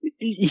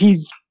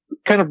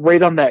kind of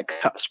right on that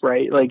cusp,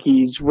 right? Like,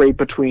 he's right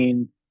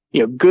between,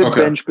 good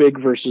bench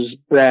big versus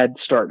bad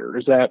starter.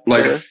 Is that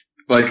fair?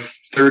 Like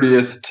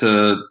 30th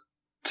to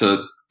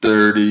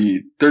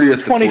 30th to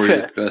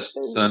 40th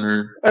best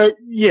center?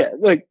 Yeah,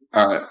 like.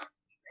 All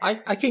right.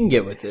 I can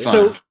get with it. Fine.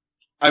 So,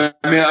 I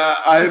mean,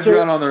 I've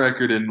gone on the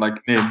record and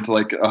named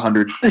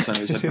 100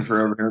 centers I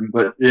prefer over him,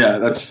 but yeah,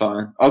 that's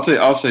fine. I'll say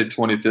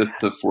 25th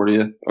to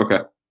 40th. Okay.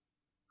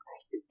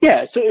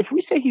 Yeah, so if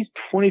we say he's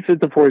 25th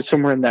to 40th,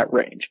 somewhere in that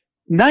range,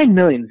 $9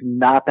 million is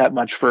not that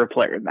much for a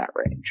player in that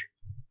range.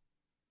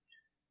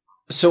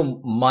 So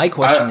my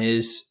question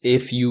is,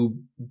 if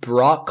you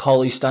brought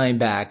Cauley-Stein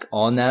back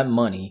on that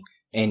money,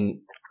 and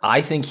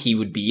I think he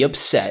would be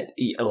upset.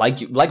 Like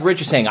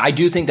Rich is saying, I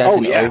do think that's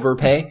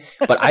overpay,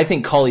 but I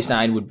think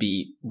Cauley-Stein would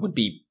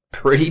be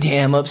pretty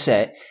damn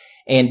upset.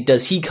 And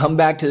does he come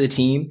back to the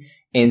team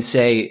and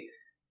say,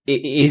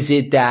 is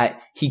it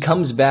that he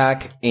comes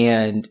back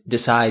and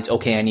decides,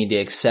 okay, I need to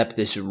accept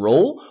this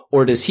role?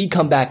 Or does he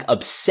come back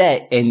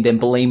upset and then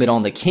blame it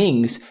on the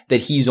Kings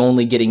that he's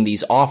only getting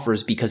these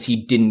offers because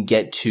he didn't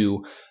get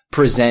to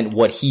present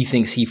what he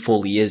thinks he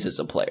fully is as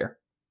a player?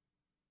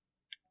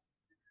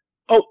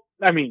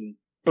 I mean,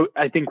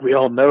 I think we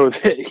all know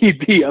that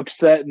he'd be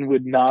upset and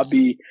would not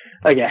be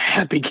like a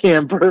happy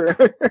camper.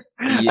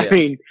 Yeah. I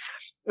mean,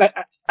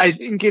 I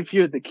think if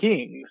you're the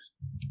Kings,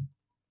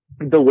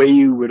 the way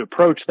you would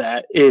approach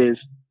that is,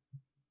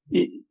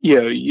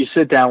 you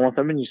sit down with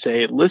them and you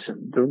say,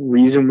 listen, the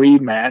reason we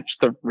matched,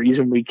 the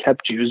reason we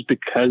kept you is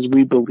because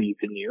we believe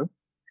in you.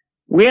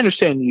 We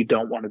understand you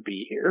don't want to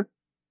be here,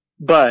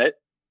 but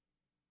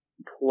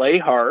play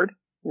hard.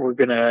 We're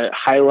going to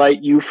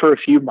highlight you for a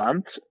few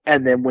months,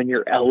 and then when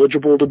you're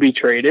eligible to be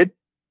traded,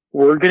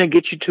 we're going to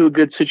get you to a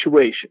good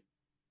situation.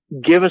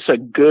 Give us a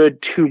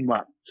good 2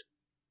 months.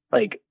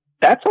 Like,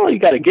 that's all you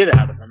got to get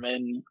out of him.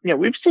 And,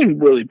 we've seen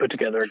Willie put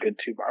together a good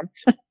 2 months.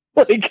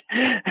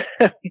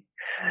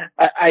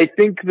 I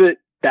think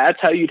that's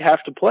how you'd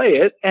have to play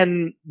it.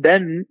 And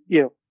then,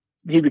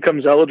 he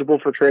becomes eligible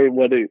for trade.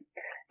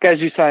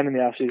 Guys you sign in the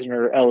offseason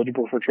are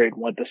eligible for trade,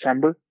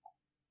 December?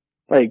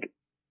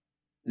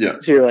 Yeah.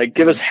 So you're like,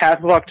 give us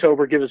half of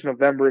October, give us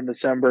November and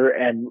December,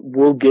 and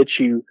we'll get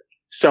you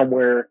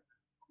somewhere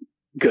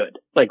good.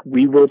 Like,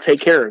 we will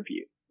take care of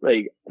you.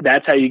 Like,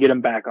 that's how you get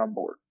them back on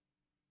board.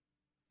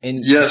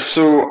 And yeah,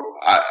 so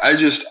I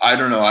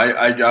don't know.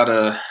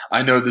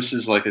 I know this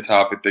is like a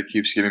topic that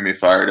keeps getting me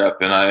fired up,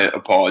 and I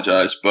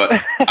apologize, but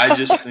I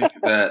just think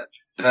that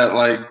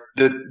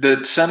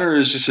center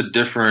is just a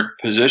different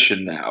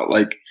position now.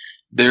 Like,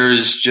 there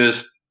is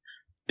just,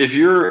 if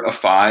you're a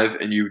 5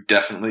 and you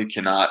definitely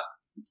cannot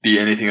be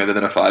anything other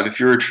than a 5, if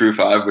you're a true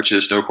 5, which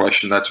is no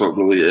question, that's what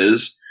Willie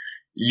is,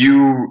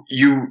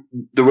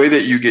 the way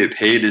that you get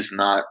paid is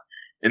not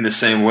in the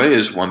same way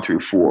as 1 through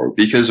 4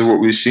 because of what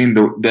we've seen,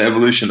 the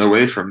evolution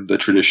away from the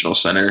traditional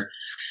center.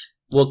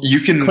 Well,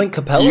 Clint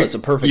Capella is a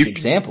perfect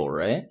example,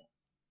 right?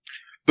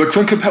 But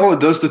Clint Capella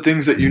does the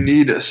things that you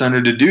need a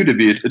center to do, to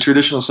be a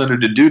traditional center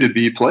to do, to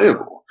be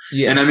playable.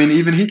 Yeah. And I mean,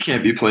 even he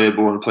can't be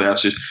playable in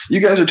playoffs. You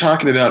guys are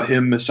talking about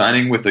him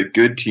signing with a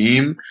good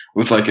team,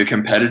 with like a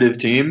competitive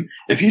team.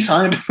 If he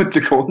signed with the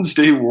Golden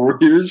State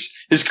Warriors,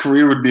 his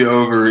career would be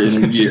over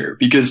in a year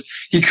because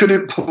he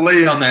couldn't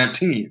play on that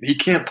team. He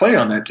can't play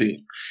on that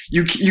team.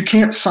 You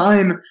can't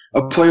sign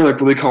a player like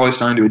Willie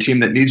Cauley-Stein to a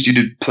team that needs you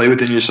to play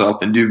within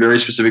yourself and do very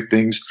specific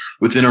things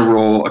within a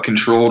role, a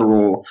controlled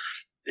role.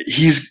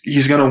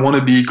 He's going to want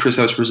to be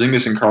Kristaps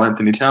Porzingis and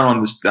Karl-Anthony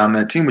Towns on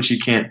that team, which he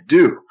can't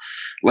do.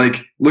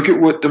 Like, look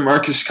at what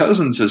DeMarcus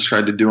Cousins has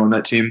tried to do on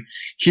that team.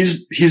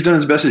 He's done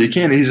as best as he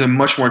can. He's a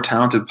much more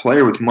talented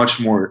player with much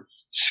more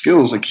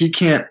skills. Like, he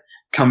can't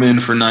come in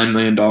for $9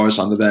 million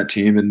onto that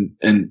team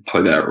and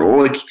play that role.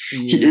 Like,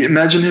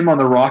 imagine him on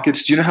the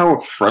Rockets. Do you know how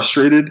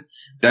frustrated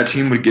that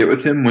team would get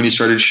with him when he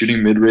started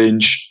shooting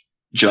mid-range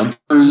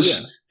jumpers?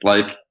 Yeah.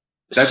 Like,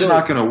 that's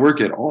not going to work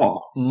at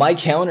all. My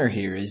counter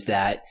here is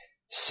that,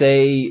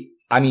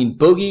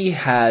 Boogie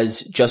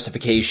has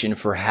justification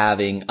for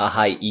having a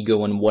high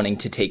ego and wanting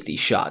to take these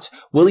shots.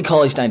 Willie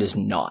Cauley-Stein does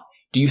not.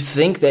 Do you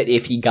think that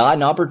if he got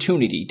an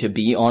opportunity to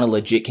be on a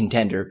legit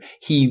contender,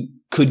 he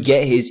could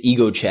get his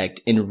ego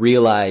checked and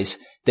realize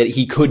that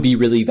he could be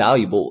really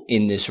valuable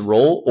in this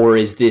role? Or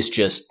is this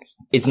just,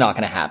 it's not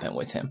going to happen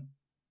with him?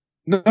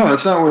 No,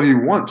 that's not what he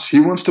wants. He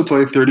wants to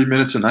play 30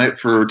 minutes a night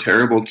for a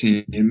terrible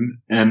team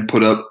and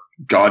put up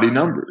gaudy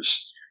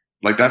numbers.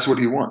 Like, that's what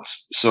he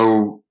wants.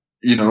 So,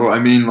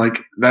 like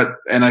that,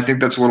 and I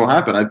think that's what will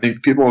happen. I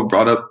think people have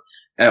brought up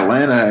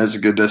Atlanta as a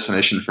good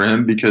destination for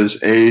him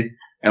because A,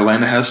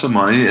 Atlanta has some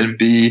money, and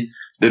B,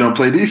 they don't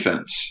play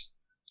defense.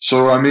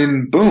 So,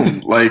 boom,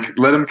 like,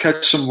 let him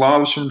catch some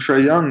lobs from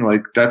Trae Young.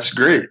 Like, that's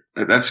great.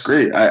 That's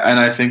great.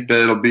 I think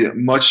that it'll be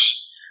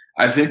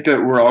I think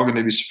that we're all going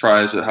to be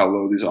surprised at how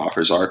low these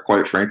offers are,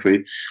 quite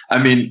frankly.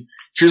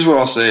 Here's what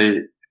I'll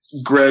say.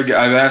 Greg,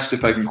 I've asked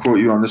if I can quote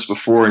you on this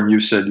before, and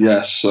you've said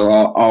yes, so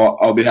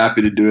I'll be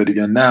happy to do it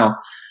again now.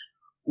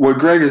 What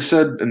Greg has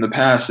said in the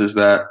past is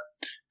that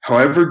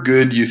however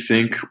good you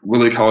think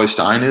Willie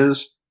Cauley-Stein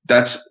is,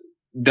 I'm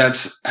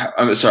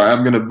sorry,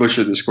 I'm going to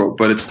butcher this quote,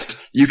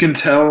 but you can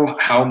tell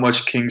how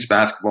much Kings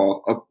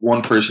basketball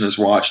one person has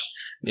watched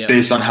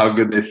based on how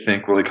good they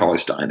think Willie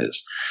Cauley-Stein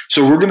is.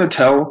 So we're going to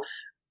tell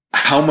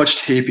how much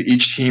tape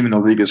each team in the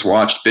league has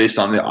watched based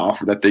on the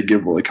offer that they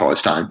give Willie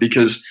Cauley-Stein.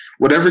 Because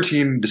whatever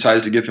team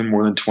decides to give him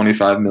more than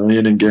 $25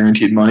 million in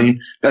guaranteed money,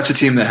 that's a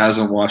team that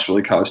hasn't watched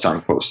Willie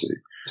Cauley-Stein closely.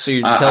 So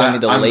you're telling me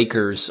the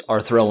Lakers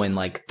are throwing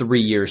like 3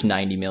 years,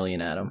 $90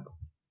 million at him?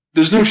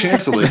 There's no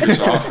chance the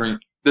Lakers are offering.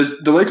 The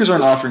Lakers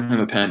aren't offering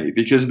him a penny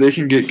because they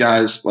can get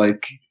guys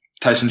like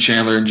Tyson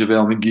Chandler and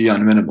JaVale McGee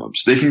on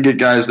minimums. They can get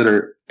guys that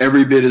are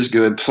every bit as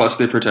good, plus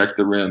they protect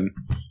the rim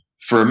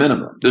for a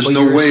minimum. There's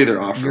no way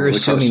they're offering. You're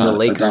assuming the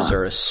Lakers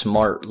are a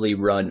smartly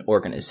run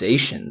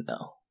organization,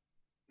 though.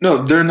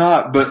 No, they're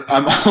not. But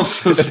I'm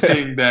also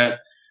saying that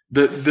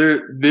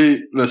they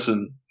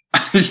listen.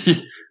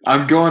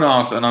 I'm going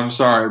off, and I'm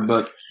sorry,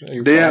 but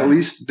they at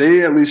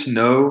least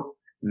know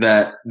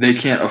that they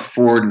can't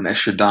afford an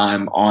extra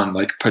dime on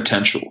like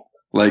potential.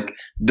 Like,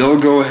 they'll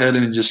go ahead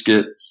and just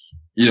get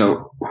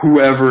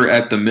whoever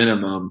at the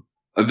minimum.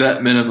 A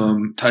vet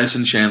minimum,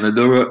 Tyson Chandler.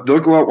 They'll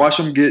go out, watch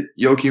them get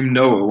Joakim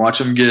Noah, watch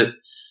them get,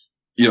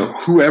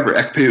 whoever,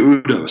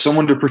 Ekpe Udoh,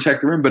 someone to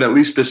protect the rim. But at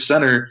least the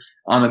center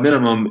on the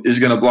minimum is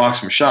going to block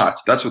some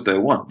shots. That's what they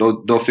want.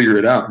 They'll figure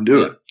it out and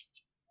do it.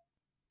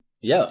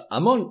 Yeah,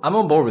 I'm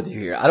on board with you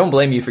here. I don't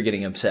blame you for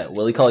getting upset.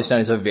 Willie Cauley-Stein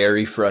is a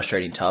very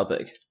frustrating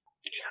topic.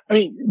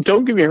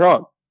 Don't get me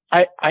wrong.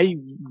 I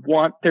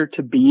want there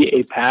to be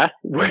a path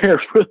where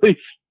Willie's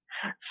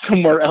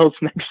somewhere else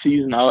next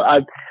season.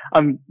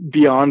 I'm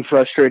beyond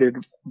frustrated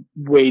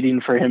waiting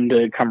for him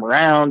to come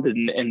around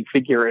and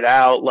figure it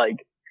out. Like,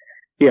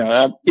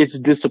 it's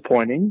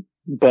disappointing,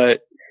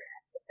 but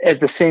at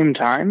the same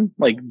time,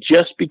 like,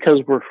 just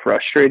because we're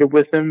frustrated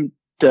with him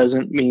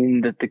doesn't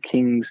mean that the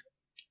Kings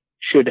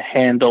should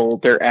handle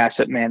their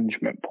asset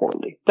management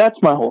poorly. That's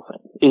my whole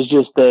thing. Is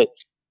just that,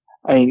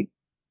 $9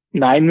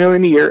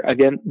 million a year.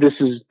 Again, this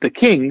is the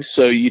Kings,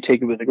 so you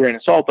take it with a grain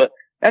of salt, but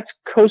that's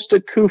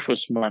Costa Kufas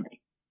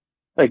money.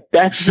 Like,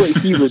 that's what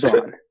he was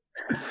on.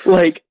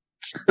 Like,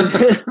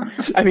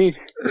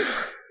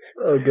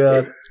 oh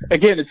God.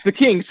 Again, it's the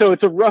King, so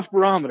it's a rough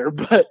barometer,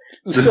 but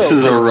this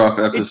is a rough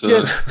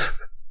episode.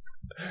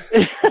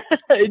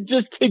 It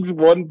just takes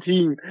one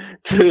team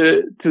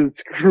to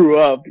screw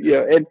up,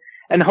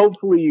 and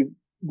hopefully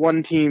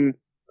one team,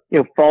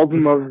 falls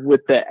in love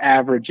with the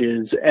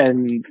averages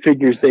and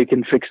figures they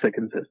can fix the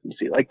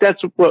consistency. Like,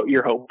 that's what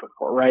you're hoping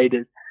for, right?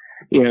 Is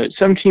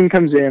some team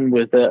comes in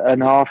with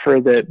an offer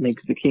that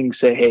makes the Kings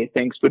say, "Hey,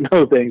 thanks, but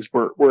no thanks.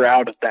 We're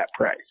out at that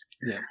price."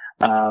 Yeah.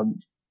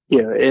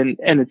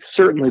 And it's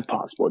certainly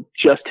possible. It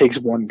just takes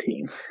one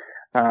team,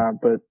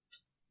 but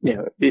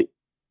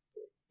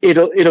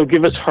it'll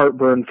give us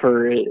heartburn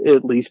for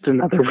at least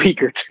another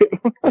week or two.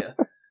 Yeah.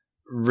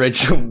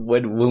 Rich,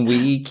 when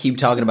we keep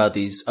talking about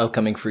these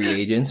upcoming free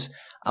agents,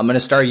 I'm going to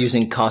start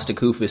using Costa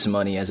Koufos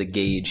money as a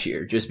gauge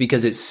here, just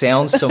because it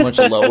sounds so much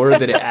lower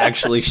than it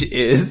actually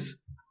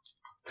is.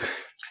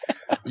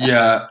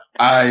 Yeah,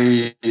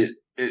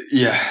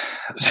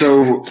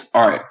 So,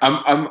 all right,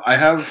 I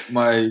have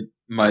my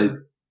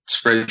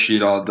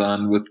spreadsheet all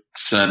done with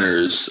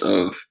centers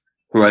of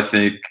who I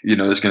think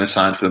is going to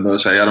sign for the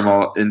most. I got them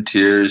all in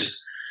tiers.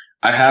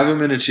 I have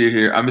them in a tier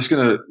here. This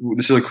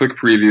is a quick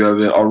preview of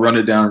it. I'll run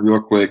it down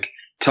real quick.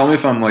 Tell me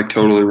if I'm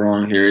totally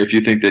wrong here, if you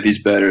think that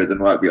he's better than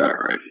what we got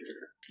right here.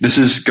 This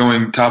is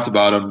going top to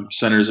bottom,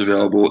 centers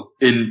available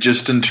in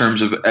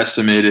terms of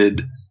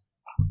estimated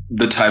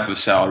the type of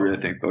salary I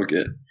think they'll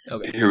get.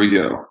 Okay. Here we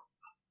go.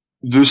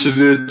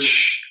 Vucevic,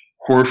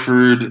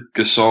 Horford,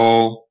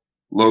 Gasol,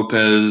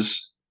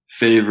 Lopez,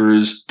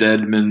 Favors,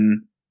 Dedmon,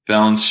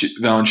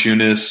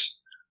 Valanciunas.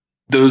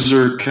 Those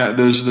are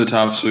the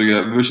tops. So we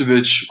got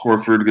Vucevic,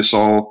 Horford,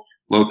 Gasol,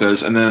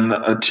 Lopez, and then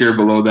a tier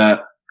below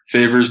that,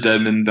 Favors,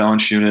 Dedmon,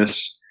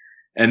 Valanciunas.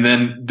 And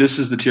then this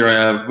is the tier I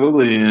have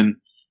Willie in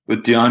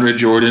with DeAndre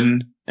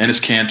Jordan,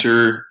 Enes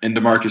Kanter, and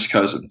DeMarcus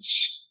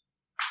Cousins.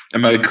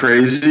 Am I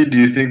crazy? Do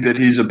you think that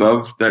he's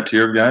above that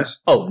tier of guys?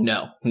 Oh,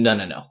 no.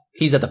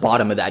 He's at the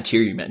bottom of that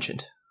tier you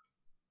mentioned.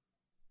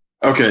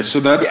 Okay, so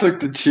that's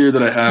the tier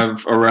that I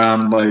have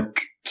around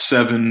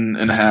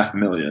 $7.5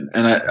 million.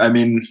 And I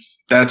mean,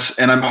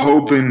 and I'm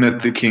hoping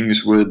that the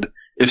Kings would,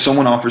 if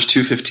someone offers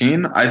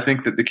 $215, I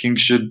think that the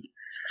Kings should.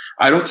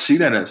 I don't see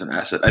that as an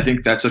asset. I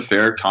think that's a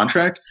fair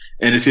contract.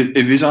 And if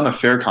he's on a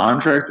fair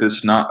contract,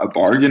 it's not a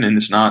bargain and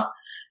it's not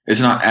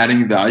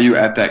adding value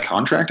at that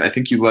contract, I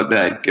think you let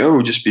that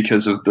go just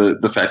because of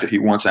the fact that he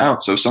wants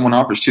out. So if someone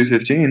offers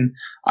 $215,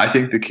 I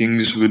think the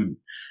Kings would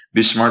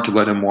be smart to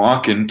let him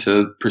walk and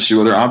to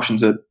pursue other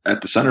options at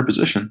the center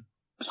position.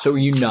 So are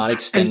you not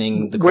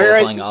extending the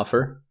qualifying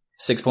offer?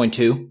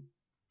 6.2?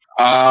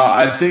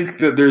 I think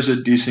that there's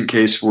a decent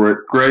case for it.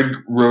 Greg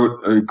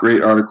wrote a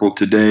great article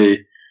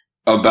today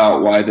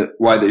about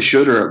why they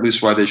should, or at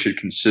least why they should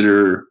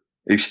consider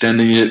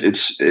extending it.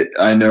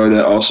 I know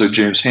that also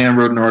James Ham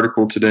wrote an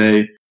article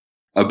today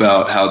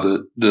about how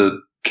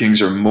the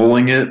Kings are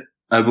mulling it,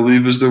 I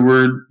believe was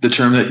the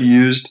term that he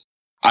used.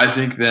 I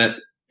think that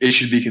it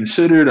should be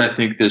considered. I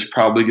think there's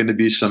probably going to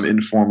be some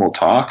informal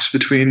talks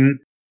between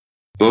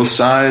both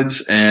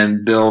sides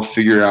and they'll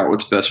figure out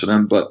what's best for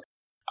them. But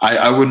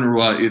I wouldn't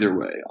rule out either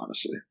way,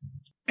 honestly.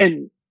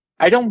 And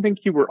I don't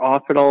think you were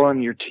off at all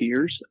on your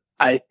tiers.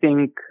 I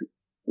think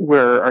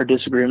where our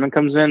disagreement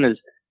comes in is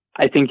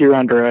I think you're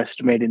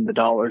underestimating the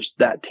dollars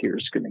that tier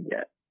is going to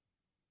get.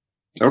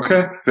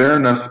 Okay, fair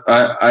enough.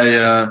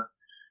 I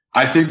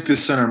think the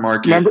center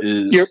market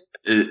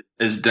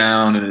is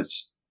down and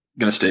it's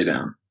going to stay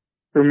down.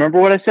 Remember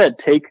what I said.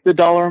 Take the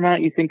dollar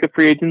amount you think a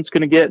free agent's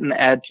going to get and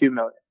add $2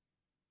 million.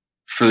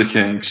 For the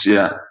Kings,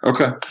 yeah.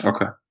 Okay.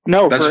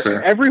 No, that's for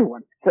fair.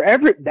 Everyone.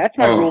 That's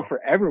my rule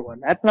for everyone.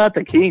 That's not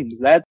the Kings.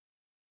 That's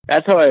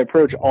how I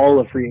approach all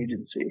of free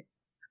agency.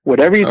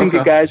 Whatever you think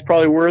a guy's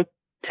probably worth,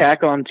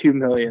 tack on $2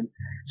 million.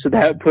 So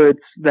that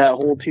puts that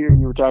whole tier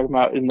you were talking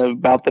about in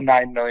about the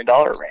 $9 million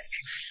range.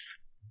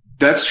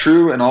 That's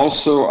true, and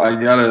also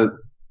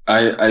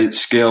I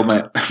scale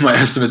my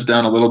estimates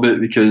down a little bit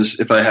because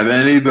if I have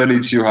anybody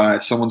too high,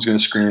 someone's going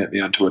to scream at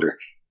me on Twitter.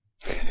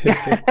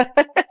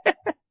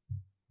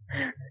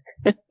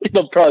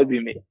 It'll probably be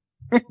me.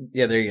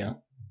 Yeah, there you go.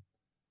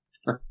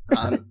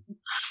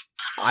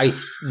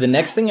 The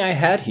next thing I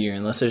had here,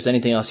 unless there's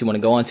anything else you want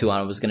to go on to,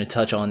 I was going to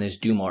touch on is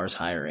Dumar's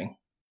hiring.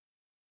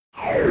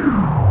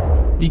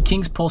 The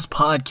Kings Pulse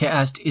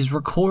podcast is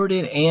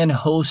recorded and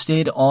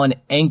hosted on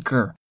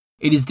Anchor.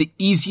 It is the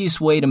easiest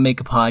way to make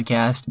a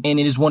podcast, and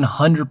it is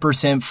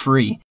 100%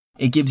 free.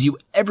 It gives you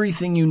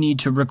everything you need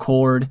to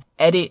record,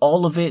 edit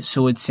all of it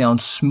so it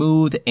sounds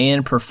smooth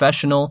and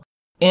professional,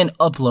 and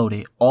upload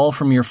it all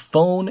from your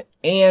phone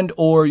and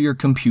or your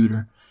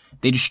computer.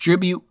 They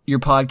distribute your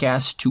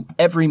podcast to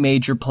every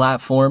major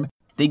platform.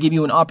 They give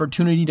you an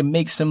opportunity to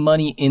make some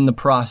money in the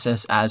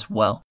process as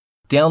well.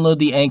 Download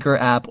the Anchor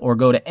app or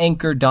go to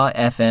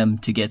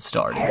anchor.fm to get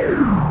started.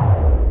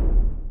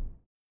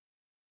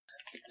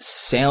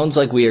 Sounds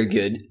like we are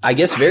good. I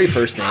guess very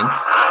first thing.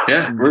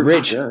 Yeah,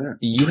 Rich,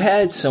 you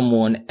had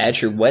someone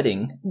at your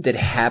wedding that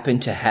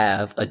happened to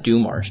have a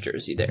Dumars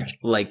jersey there.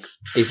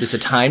 Is this a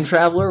time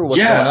traveler?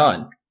 What's going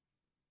on?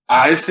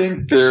 I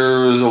think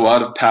there was a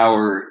lot of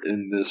power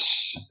in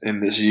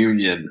this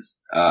union.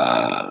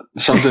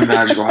 Something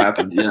magical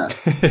happened. Yeah,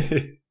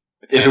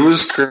 it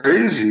was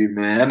crazy,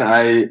 man.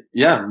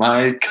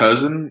 My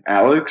cousin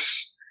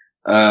Alex,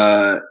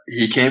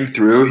 he came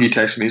through. He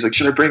texted me. He's like,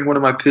 "Should I bring one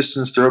of my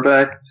Pistons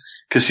throwback?"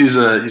 Because he's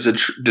a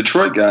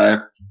Detroit guy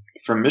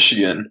from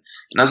Michigan,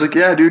 and I was like,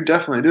 "Yeah, dude,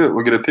 definitely do it.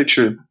 We'll get a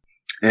picture."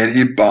 and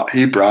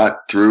he brought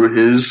through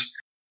his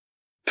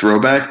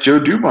throwback Joe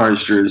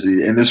Dumars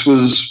jersey, and this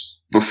was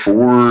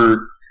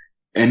before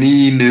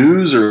any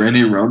news or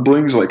any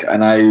rumblings. Like,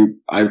 and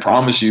I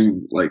promise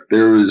you, like,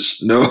 there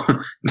was no.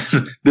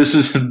 This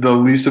is the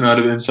least amount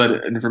of inside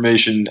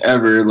information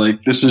ever.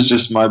 Like, this is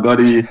just my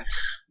buddy.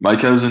 My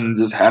cousin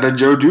just had a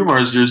Joe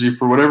Dumars jersey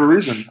for whatever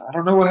reason. I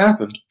don't know what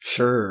happened.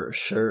 Sure.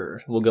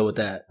 We'll go with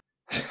that.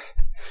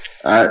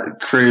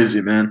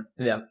 Crazy, man.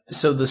 Yeah.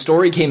 So the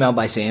story came out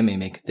by Sam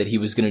Amick that he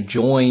was going to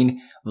join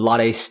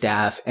Vlade's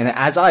staff. And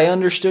as I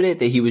understood it,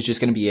 that he was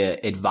just going to be an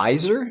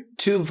advisor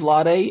to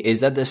Vlade. Is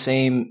that the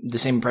same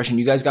impression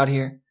you guys got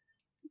here?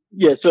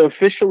 Yeah. So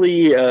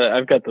officially,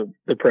 I've got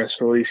the press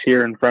release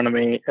here in front of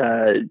me.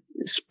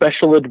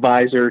 Special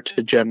advisor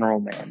to general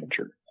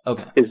manager.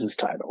 Okay. Is his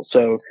title.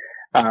 So,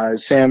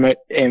 Sam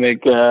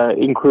Amick,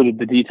 included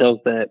the details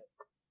that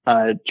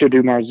Joe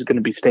Dumars is going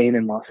to be staying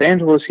in Los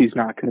Angeles. He's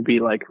not going to be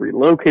like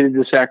relocated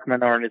to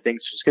Sacramento or anything.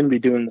 So he's going to be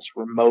doing this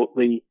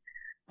remotely.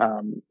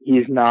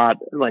 He's not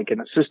like an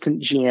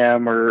assistant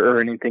GM or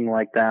anything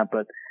like that,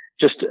 but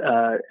just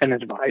an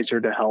advisor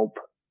to help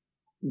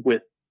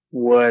with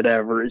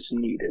whatever is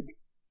needed.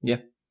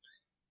 Yeah.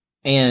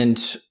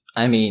 And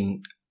I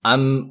mean,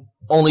 I'm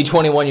only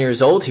 21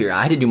 years old here.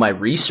 I had to do my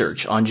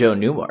research on Joe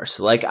Dumars.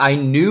 Like, I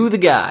knew the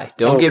guy.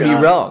 Don't get me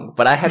wrong,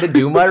 but I had to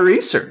do my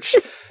research.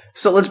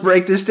 So let's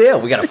break this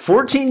down. We got a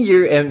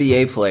 14-year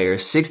NBA player,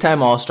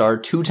 6-time All-Star,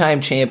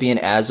 2-time champion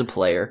as a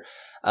player.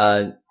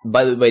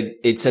 By the way,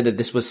 it said that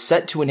this was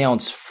set to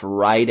announce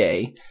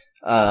Friday.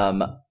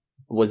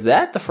 Was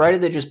that the Friday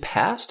that just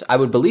passed? I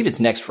would believe it's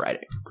next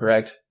Friday,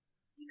 correct?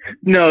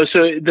 No,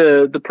 so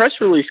the press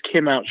release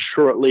came out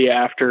shortly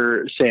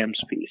after Sam's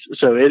piece,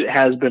 so it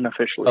has been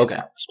officially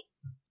announced.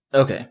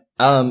 Okay.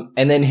 And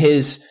then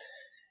his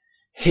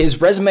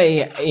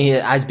resume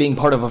as being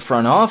part of a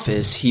front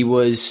office, he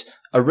was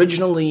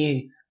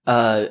originally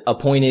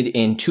appointed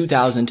in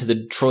 2000 to the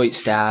Detroit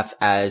staff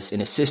as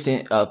an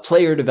assistant of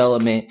player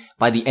development.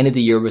 By the end of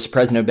the year, was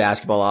president of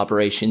basketball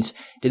operations.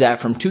 Did that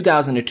from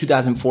 2000 to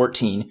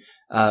 2014.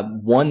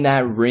 Won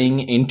that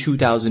ring in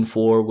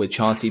 2004 with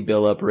Chauncey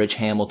Billups, Rich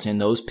Hamilton,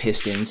 those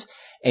Pistons,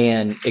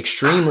 and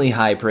extremely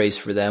high praise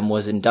for them.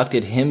 Was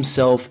inducted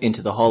himself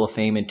into the Hall of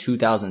Fame in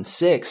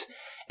 2006,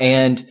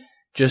 and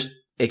just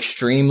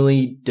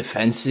extremely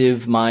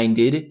defensive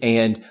minded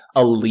and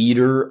a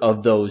leader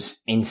of those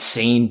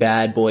insane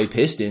bad boy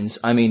Pistons.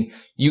 I mean,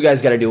 you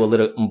guys got to do a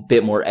little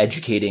bit more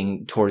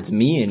educating towards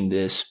me in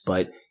this,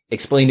 but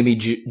explain to me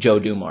Joe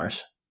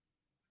Dumars.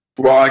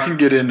 Well, I can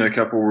get into a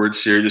couple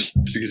words here just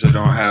because I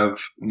don't have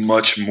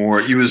much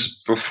more. He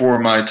was before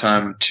my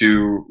time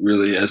too,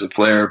 really, as a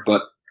player,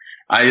 but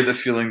I had the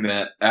feeling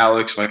that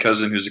Alex, my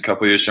cousin, who's a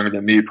couple years younger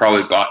than me,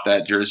 probably bought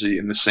that jersey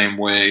in the same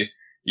way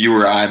you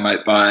or I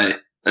might buy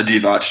a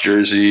Divac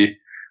jersey,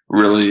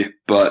 really.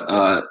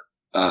 But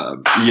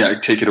yeah,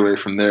 take it away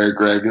from there,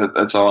 Greg.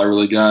 That's all I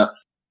really got.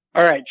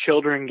 All right,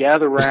 children,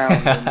 gather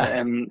round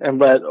and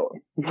let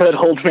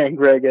old man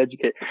Greg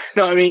educate.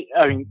 No, I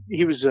mean,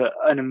 he was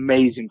an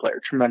amazing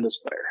player, tremendous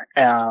player.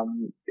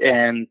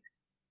 And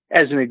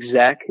as an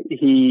exec,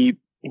 he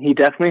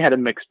definitely had a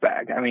mixed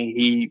bag. I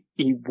mean,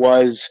 he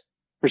was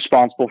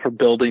responsible for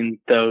building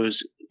those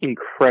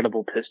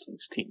incredible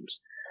Pistons teams.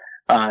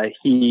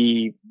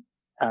 He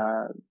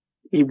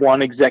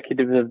won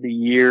Executive of the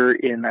Year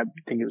in, I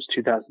think it was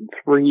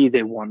 2003.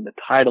 They won the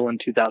title in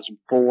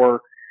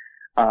 2004.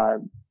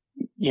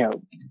 You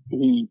know,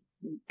 he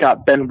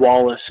got Ben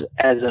Wallace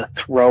as a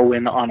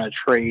throw-in on a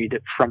trade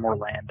from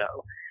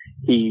Orlando.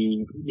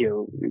 He,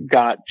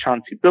 got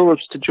Chauncey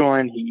Billups to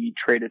join. He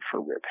traded for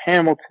Rip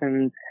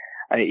Hamilton.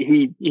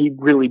 He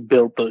really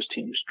built those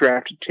teams,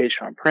 drafted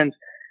Tayshaun Prince.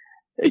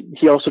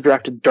 He also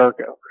drafted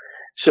Darko.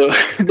 So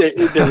there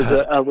was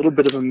a little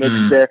bit of a mix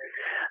there.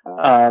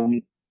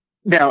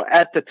 Now,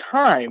 at the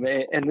time,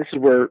 and this is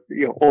where,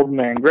 old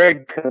man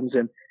Greg comes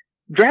in,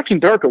 drafting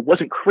Darko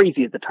wasn't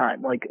crazy at the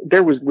time. Like,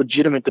 there was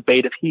legitimate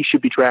debate if he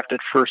should be drafted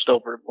first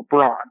over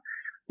LeBron.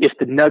 If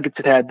the Nuggets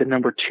had had the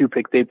number 2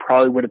 pick, they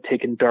probably would have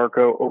taken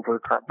Darko over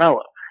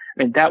Carmelo.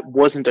 I mean, that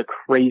wasn't a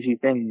crazy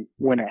thing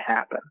when it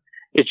happened.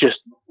 It's just,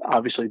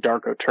 obviously,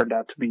 Darko turned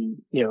out to be,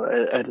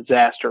 a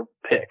disaster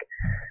pick.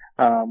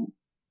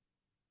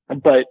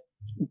 But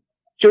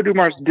Joe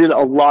Dumars did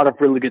a lot of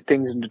really good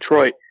things in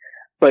Detroit,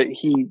 but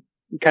he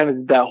kind of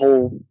did that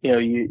whole,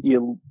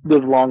 you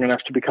live long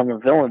enough to become a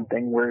villain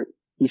thing, where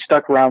he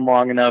stuck around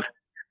long enough,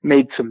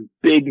 made some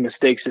big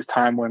mistakes as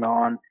time went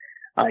on.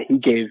 He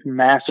gave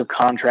massive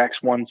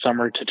contracts one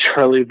summer to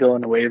Charlie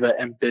Villanueva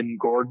and Ben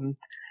Gordon,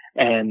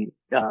 and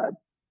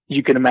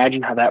you can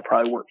imagine how that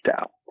probably worked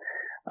out.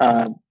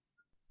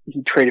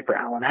 He traded for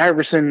Allen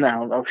Iverson. I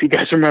don't know if you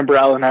guys remember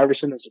Allen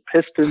Iverson as a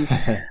Piston.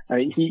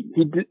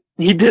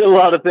 He did a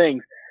lot of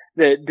things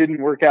that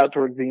didn't work out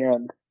towards the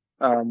end.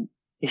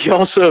 He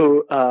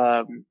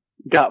also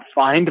got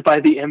fined by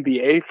the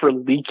NBA for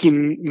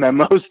leaking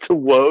memos to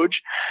Woj.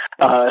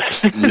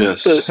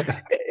 Yes.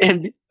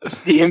 And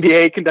the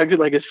NBA conducted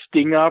like a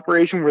sting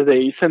operation where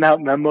they sent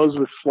out memos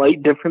with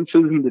slight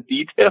differences in the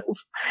details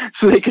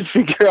so they could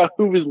figure out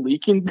who was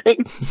leaking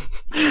things.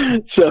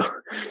 So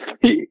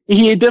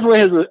he definitely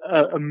has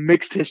a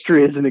mixed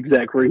history as an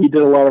exec where he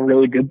did a lot of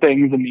really good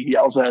things and he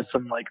also has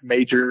some like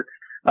major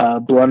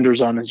blunders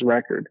on his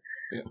record.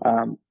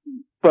 Yeah.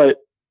 But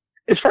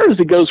as far as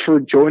it goes for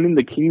joining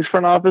the Kings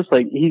front office,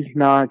 like he's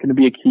not going to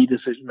be a key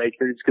decision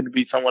maker. He's going to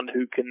be someone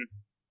who can,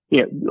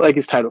 like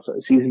his title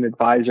says, he's an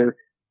advisor.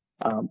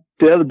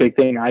 The other big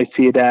thing I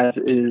see it as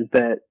is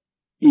that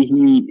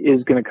he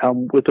is going to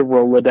come with a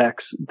Rolodex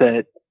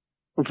that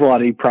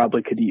Vlade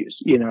probably could use.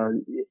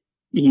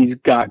 He's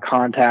got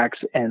contacts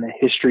and a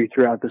history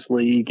throughout this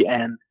league,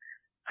 and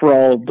for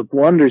all the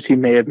blunders he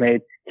may have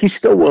made, he's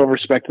still well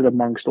respected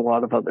amongst a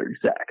lot of other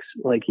execs.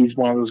 Like he's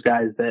one of those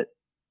guys that,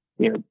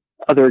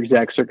 other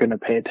execs are going to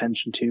pay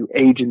attention to,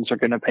 agents are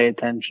going to pay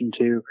attention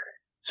to.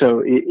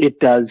 So it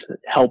does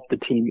help the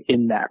team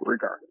in that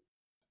regard.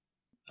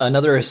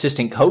 Another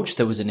assistant coach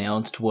that was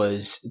announced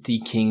was the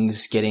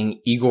Kings getting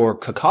Igor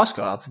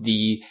Kokoskov,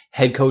 the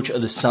head coach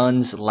of the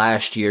Suns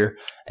last year.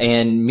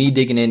 And me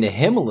digging into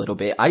him a little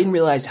bit, I didn't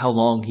realize how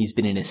long he's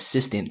been an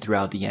assistant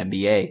throughout the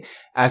NBA.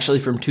 Actually,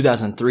 from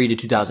 2003 to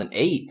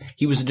 2008,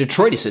 he was a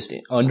Detroit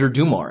assistant under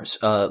Dumars.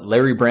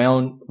 Larry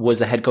Brown was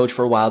the head coach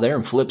for a while there,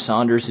 and Flip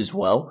Saunders as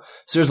well.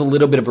 So there's a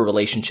little bit of a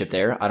relationship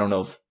there. I don't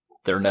know if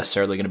they're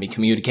necessarily going to be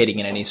communicating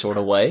in any sort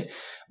of way.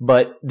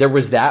 But there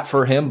was that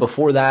for him.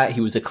 Before that,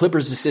 he was a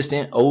Clippers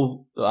assistant,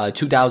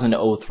 2000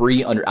 to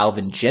 03 under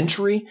Alvin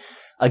Gentry.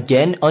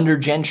 Again, under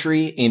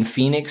Gentry in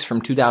Phoenix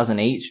from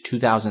 2008 to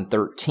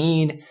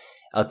 2013.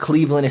 A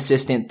Cleveland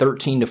assistant,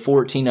 13 to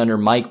 14 under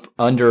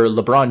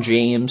LeBron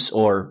James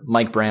or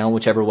Mike Brown,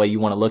 whichever way you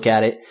want to look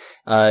at it.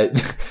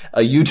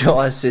 A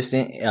Utah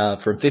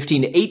assistant, from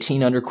 15 to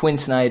 18 under Quinn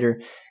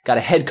Snyder. Got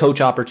a head coach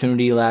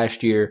opportunity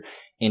last year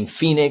in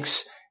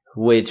Phoenix,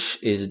 which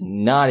is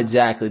not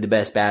exactly the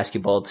best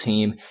basketball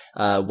team.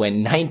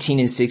 Went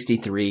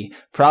 19-63,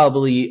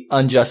 probably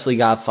unjustly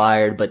got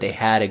fired, but they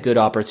had a good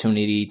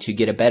opportunity to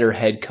get a better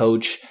head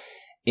coach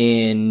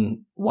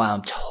wow,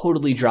 I'm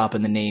totally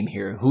dropping the name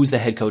here. Who's the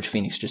head coach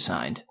Phoenix just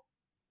signed?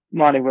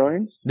 Monty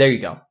Williams. There you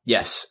go.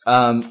 Yes.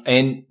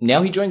 And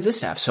now he joins this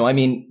staff. So, I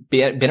mean,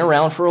 been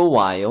around for a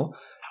while,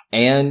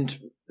 and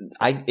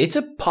it's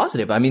a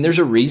positive. I mean, there's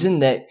a reason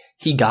that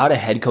he got a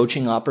head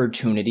coaching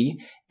opportunity,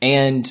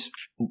 and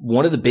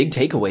one of the big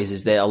takeaways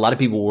is that a lot of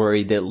people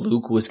worried that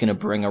Luke was going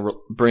to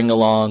bring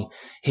along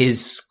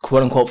his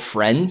quote unquote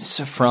friends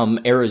from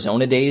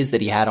Arizona days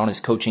that he had on his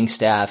coaching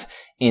staff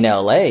in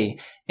LA.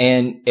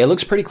 And it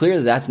looks pretty clear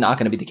that that's not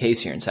going to be the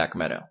case here in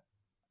Sacramento.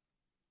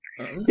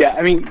 Yeah.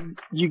 I mean,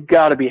 you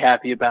gotta be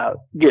happy about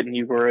getting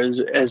Igor as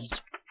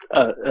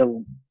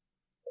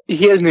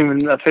he hasn't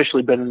even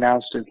officially been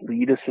announced as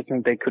lead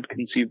assistant. They could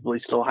conceivably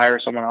still hire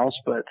someone else,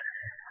 but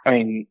I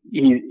mean,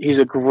 he's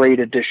a great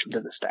addition to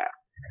the staff.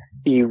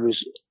 He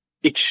was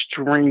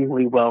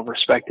extremely well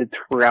respected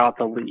throughout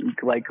the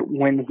league. Like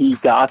when he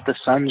got the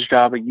Suns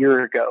job a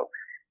year ago,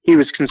 he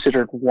was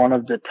considered one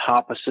of the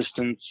top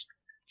assistants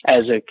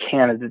as a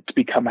candidate to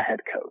become a head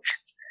coach.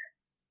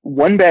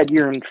 One bad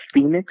year in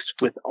Phoenix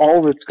with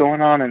all that's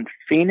going on in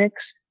Phoenix,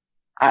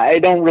 I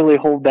don't really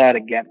hold that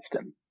against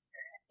him.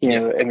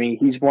 I mean,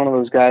 he's one of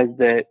those guys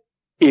that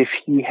if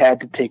he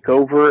had to take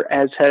over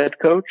as head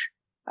coach,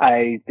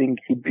 I think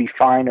he'd be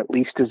fine at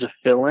least as a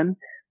fill-in.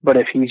 But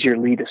if he's your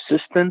lead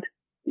assistant,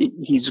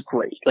 he's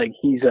great. Like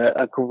he's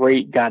a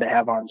great guy to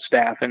have on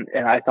staff. And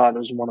I thought it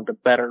was one of the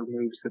better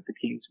moves that the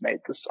Kings made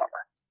this summer.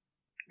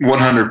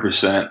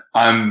 100%.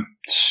 I'm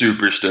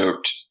super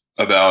stoked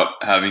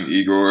about having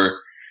Igor,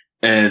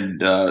 and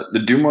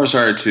the Dumars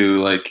are too.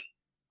 Like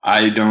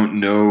I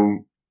don't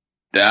know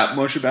that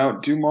much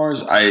about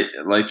Dumars.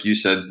 Like you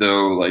said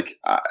though, like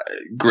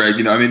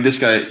Greg, I mean, this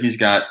guy, he's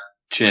got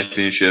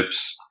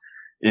championships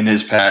in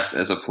his past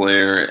as a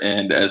player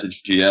and as a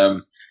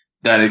GM.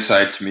 That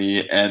excites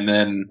me. And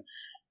then,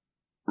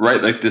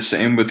 right, like the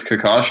same with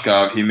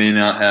Kokoskov, he may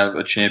not have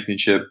a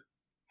championship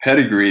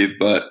pedigree,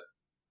 but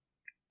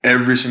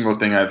every single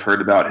thing I've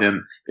heard about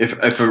him,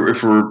 if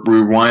we're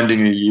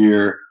rewinding a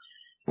year,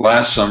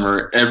 last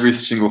summer, every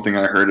single thing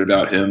I heard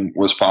about him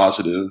was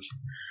positive.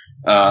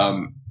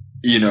 And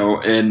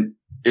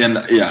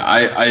yeah,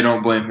 I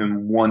don't blame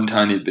him one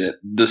tiny bit.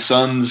 The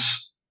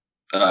Suns,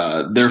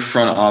 their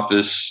front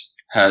office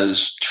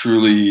has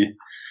truly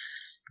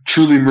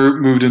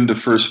moved into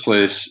first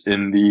place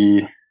in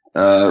the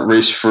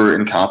race for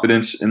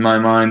incompetence in my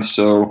mind.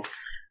 So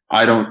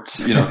I don't,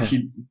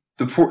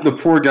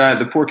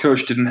 the poor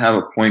coach didn't have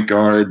a point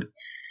guard.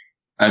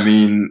 I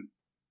mean,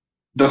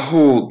 that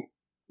whole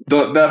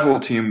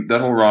team,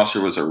 that whole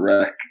roster was a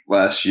wreck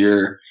last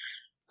year.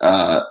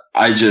 I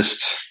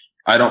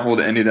don't hold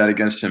any of that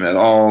against him at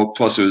all.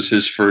 Plus it was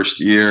his first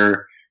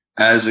year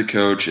as a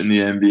coach in the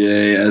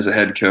NBA, as a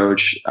head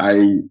coach.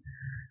 I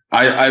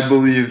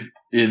believe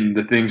in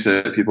the things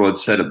that people had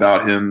said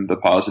about him, the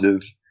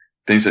positive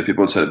things that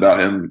people had said about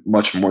him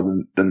much more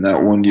than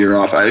that 1 year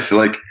off. I feel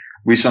like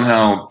we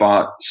somehow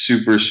bought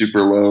super,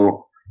 super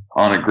low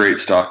on a great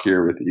stock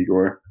here with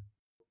Igor.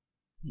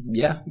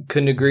 Yeah,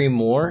 couldn't agree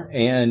more.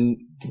 And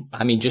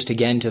I mean, just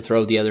again to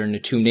throw the other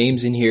 2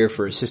 names in here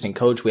for assistant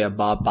coach, we have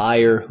Bob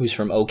Byer, who's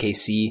from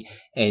OKC,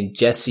 and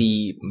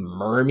Jesse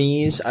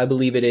Mermes, I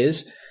believe it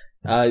is.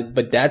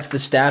 But that's the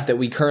staff that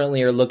we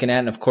currently are looking at.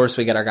 And of course,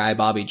 we got our guy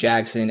Bobby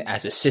Jackson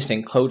as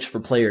assistant coach for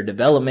player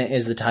development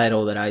is the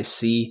title that I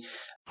see.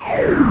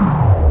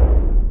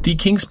 The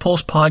King's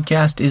Pulse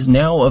podcast is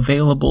now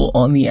available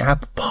on the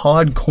app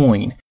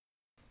Podcoin.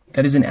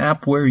 That is an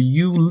app where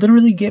you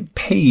literally get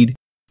paid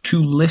to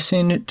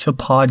listen to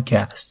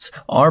podcasts.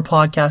 Our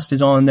podcast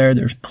is on there.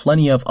 There's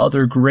plenty of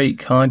other great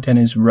content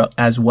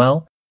as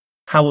well.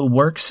 How it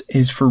works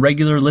is for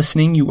regular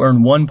listening, you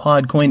earn 1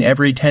 Podcoin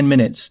every 10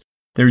 minutes.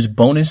 There's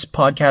bonus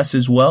podcasts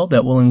as well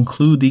that will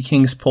include the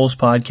King's Pulse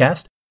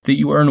podcast that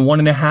you earn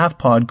 1.5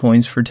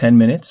 Podcoins for 10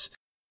 minutes.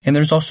 And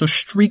there's also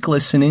streak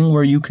listening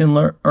where you can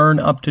earn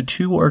up to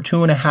 2 or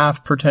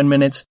 2.5 per 10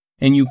 minutes,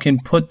 and you can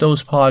put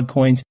those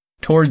Podcoins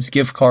towards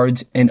gift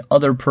cards and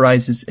other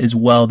prizes as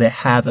well that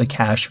have a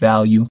cash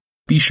value.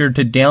 Be sure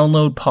to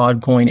download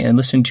Podcoin and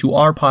listen to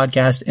our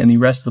podcast and the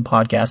rest of the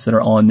podcasts that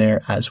are on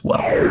there as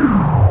well.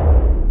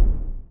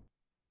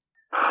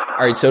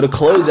 All right, so to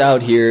close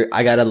out here,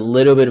 I got a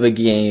little bit of a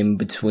game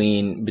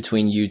between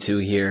you two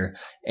here,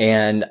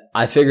 and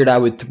I figured I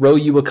would throw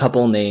you a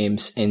couple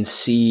names and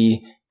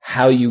see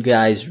how you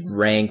guys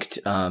ranked.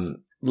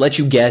 Let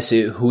you guess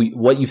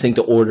what you think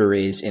the order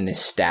is in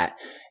this stat.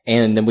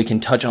 And then we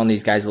can touch on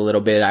these guys a little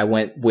bit. I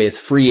went with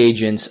free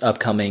agents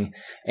upcoming,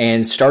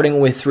 and starting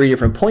with 3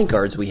 different point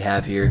guards we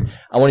have here,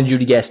 I wanted you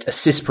to guess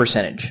assist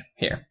percentage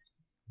here.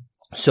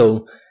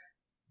 So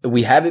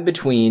we have it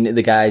between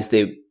the guys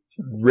that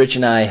Rich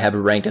and I have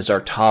ranked as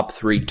our top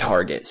 3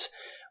 targets.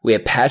 We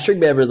have Patrick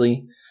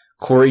Beverley,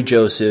 Corey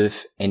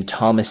Joseph, and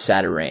Thomas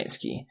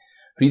Satoransky.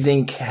 Who do you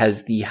think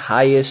has the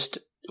highest?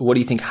 What do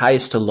you think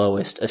highest to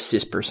lowest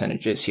assist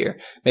percentage is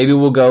here? Maybe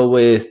we'll go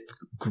with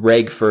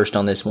Greg first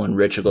on this one.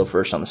 Rich will go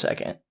first on the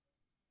second.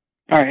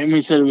 All right, and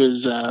we said it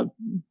was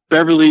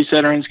Beverly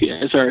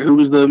Satoransky. Sorry, who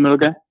was the middle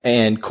guy?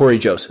 And Corey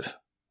Joseph.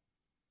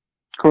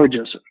 Corey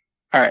Joseph.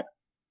 All right.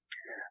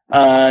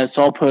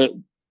 So I'll put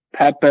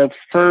Pat Bev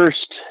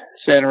first,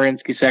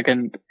 Satoransky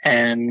second,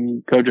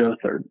 and Kojo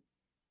third.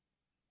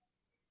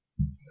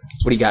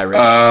 What do you got, Rich?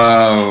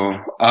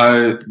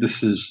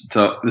 This is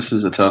tough. This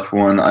is a tough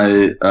one.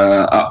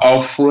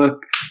 I'll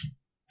flip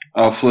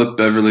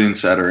Beverly and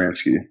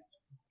Satoransky.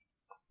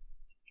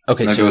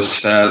 Okay, so go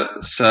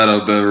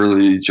Sato,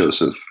 Beverly,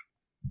 Joseph.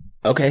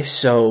 Okay,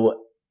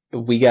 so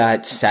we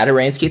got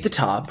Satoransky at the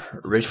top.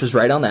 Rich was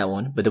right on that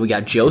one, but then we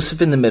got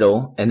Joseph in the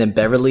middle, and then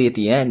Beverly at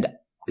the end.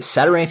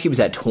 Satoransky was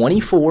at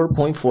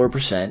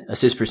 24.4%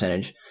 assist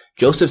percentage.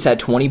 Joseph's at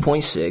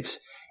 20.6,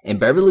 and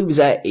Beverly was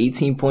at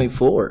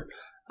 18.4.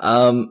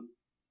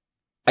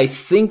 I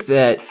think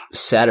that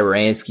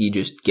Satoransky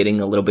just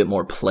getting a little bit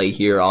more play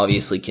here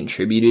obviously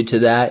contributed to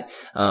that.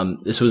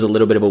 This was a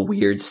little bit of a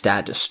weird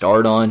stat to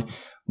start on,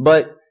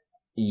 but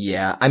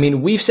yeah, I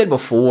mean, we've said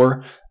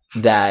before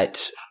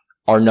that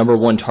our number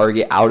 1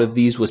 target out of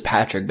these was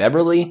Patrick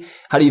Beverley.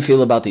 How do you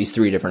feel about these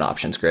 3 different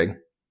options, Greg?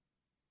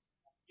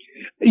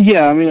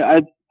 Yeah, I mean,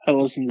 I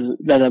listened to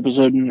that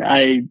episode and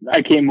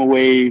I came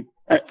away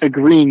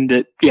agreeing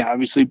that, yeah,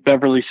 obviously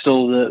Beverly's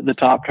still the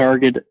top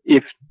target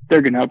if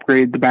they're going to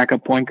upgrade the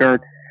backup point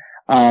guard.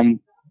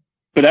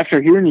 But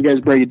after hearing you guys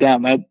break it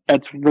down,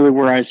 that's really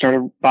where I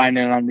started buying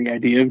in on the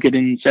idea of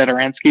getting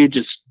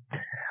Satoransky.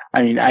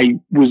 I mean, I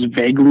was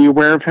vaguely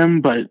aware of him,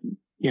 but,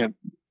 you know,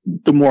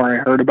 the more I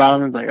heard about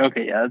him, I was like,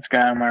 okay, yeah, that's a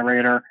guy on my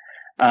radar.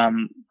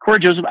 Corey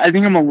Joseph, I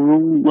think I'm a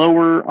little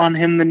lower on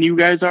him than you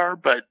guys are,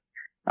 but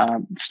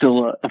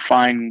still a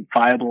fine,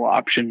 viable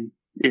option,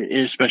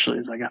 especially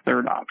as like a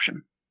third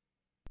option.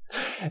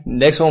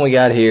 Next one we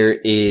got here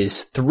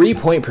is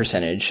 3-point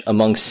percentage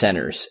among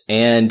centers.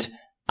 And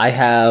I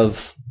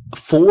have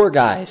 4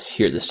 guys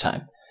here this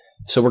time.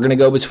 So we're going to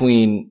go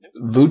between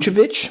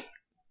Vucevic,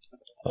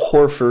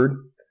 Horford,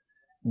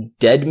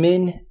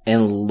 Dedmon,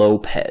 and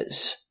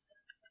Lopez.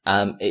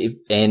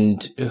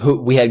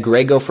 We had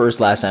Greg go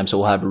first last time, so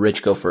we'll have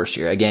Rich go first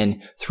here.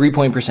 Again,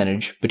 3-point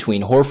percentage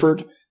between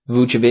Horford,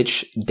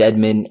 Vucevic,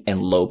 Dedmon,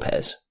 and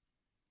Lopez.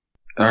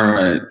 All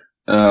right.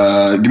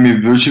 Give me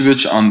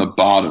Vucevic on the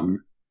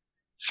bottom,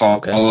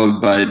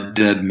 followed by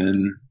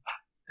Dedmon,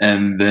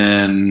 and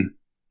then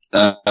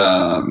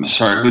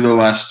sorry, who are the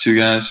last 2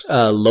 guys?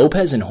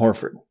 Lopez and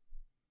Horford.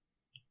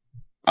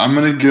 I'm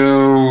gonna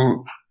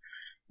go.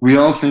 We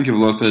all think of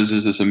Lopez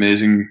as this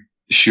amazing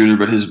shooter,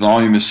 but his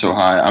volume is so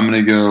high. I'm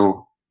gonna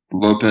go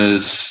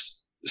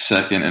Lopez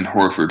second and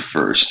Horford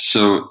first.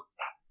 So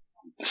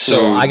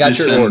I got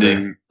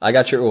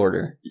your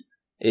order.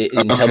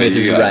 And tell me if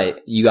this is right.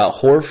 You got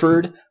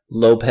Horford,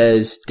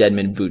 Lopez,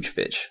 Dedmon,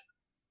 Vucevic.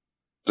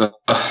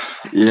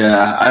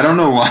 Yeah, I don't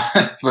know why,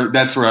 but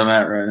that's where I'm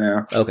at right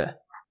now. Okay.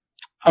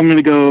 I'm going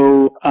to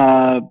go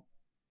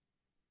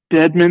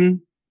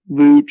Dedmon,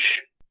 Vooch,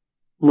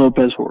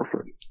 Lopez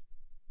Horford.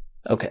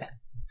 Okay.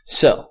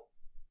 So,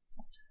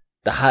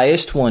 the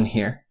highest one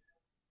here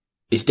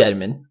is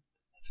Dedmon,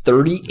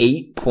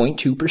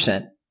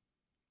 38.2%.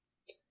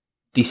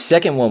 The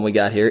second one we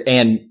got here,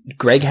 and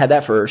Greg had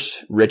that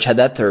first, Rich had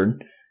that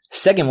third.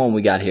 Second one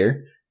we got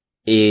here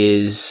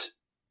is,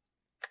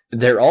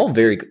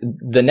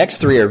 the next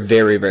three are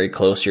very, very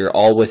close here,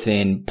 all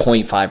within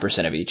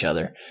 0.5% of each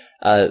other.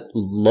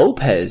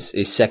 Lopez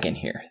is second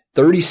here,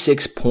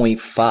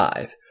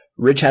 36.5.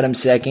 Rich had him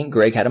second,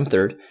 Greg had him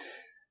third.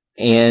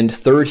 And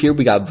third here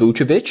we got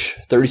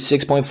Vucevic,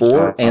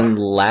 36.4, and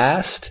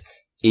last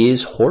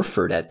is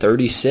Horford at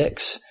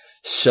 36.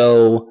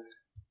 So,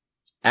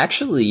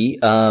 actually,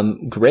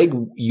 Greg,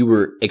 you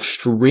were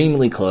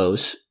extremely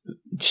close.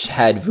 Just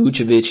had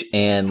Vucevic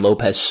and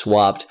Lopez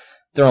swapped.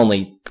 They're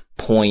only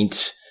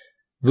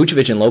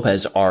Vucevic and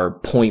Lopez are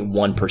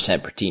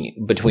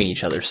 0.1% between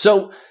each other.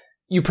 So,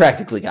 you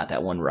practically got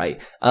that one right.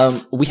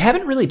 We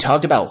haven't really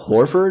talked about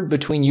Horford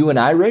between you and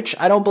I, Rich,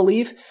 I don't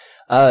believe.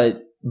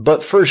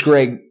 But first,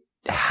 Greg,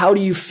 how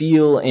do you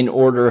feel in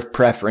order of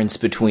preference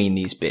between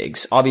these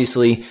bigs?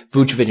 Obviously,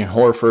 Vucevic and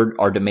Horford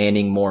are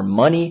demanding more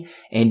money,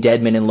 and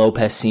Dedmon and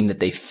Lopez seem that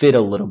they fit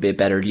a little bit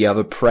better. Do you have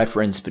a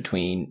preference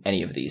between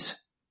any of these?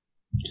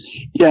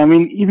 Yeah, I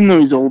mean, even though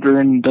he's older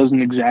and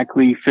doesn't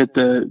exactly fit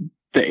the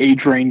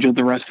age range of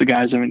the rest of the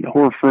guys, I mean,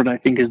 Horford, I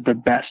think, is the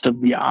best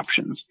of the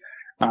options.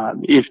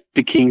 If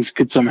the Kings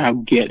could somehow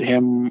get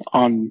him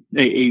on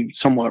a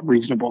somewhat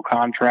reasonable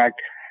contract,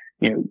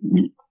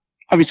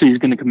 obviously he's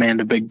going to command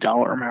a big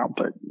dollar amount,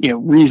 but,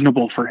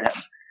 reasonable for him.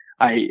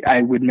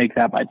 I would make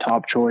that my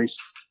top choice.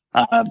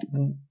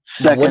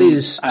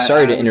 Second,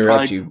 sorry to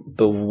interrupt you,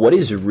 but what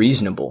is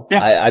reasonable?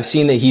 Yeah. I've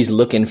seen that he's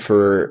looking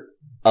for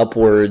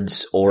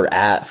upwards or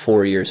at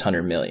 4 years,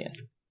 $100 million.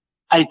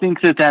 I think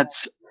that's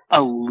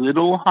a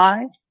little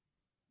high,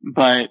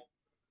 but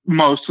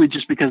mostly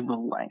just because of the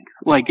length.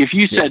 Like if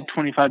you said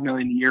 $25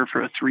 million a year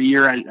for a 3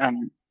 year,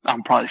 I'm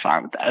probably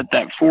fine with that.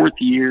 That fourth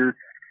year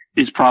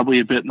is probably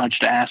a bit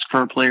much to ask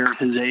for a player of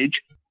his age.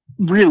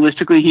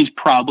 Realistically, he's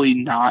probably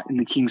not in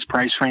the Kings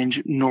price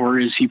range, nor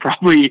is he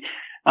probably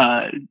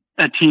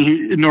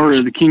nor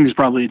are the Kings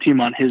probably a team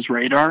on his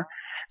radar.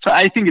 So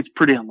I think it's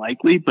pretty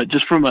unlikely, but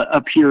just from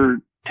a pure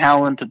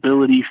talent,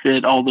 ability,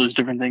 fit, all those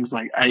different things,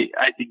 like I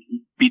think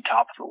he'd be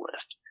top of the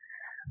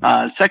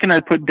list. Second,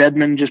 I'd put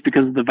Dedmon just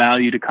because of the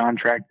value to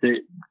contract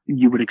that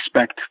you would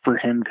expect for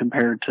him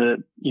compared to,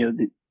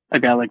 a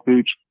guy like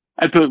Vooch.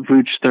 I'd put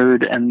Vooch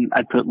third, and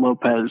I'd put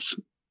Lopez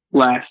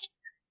last.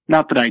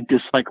 Not that I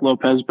dislike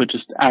Lopez, but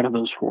just out of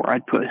those four,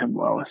 I'd put him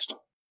lowest.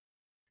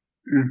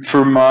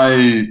 For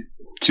my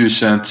 2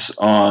 cents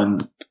on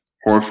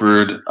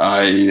Horford,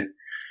 I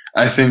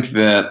think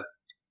that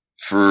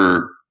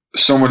for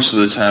so much of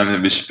the time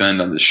that we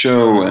spend on the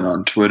show and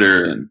on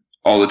Twitter and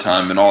all the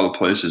time in all the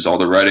places, all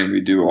the writing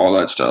we do, all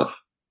that stuff,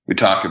 we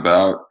talk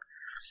about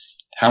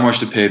how much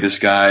to pay this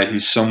guy.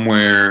 He's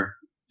somewhere,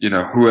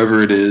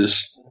 whoever it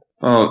is.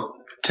 Oh,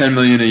 $10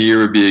 million a year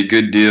would be a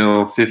good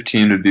deal.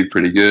 15 would be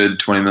pretty good.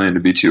 20 million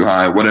would be too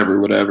high.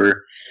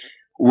 Whatever.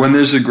 When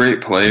there's a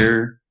great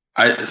player,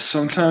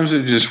 sometimes I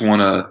just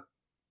want to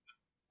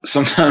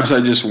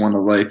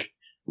like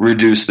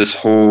reduce this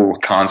whole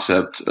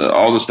concept,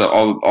 all the stuff,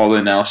 all the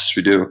analysis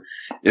we do.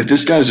 If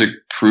this guy's a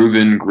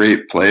proven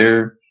great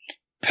player,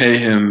 pay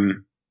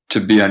him to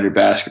be on your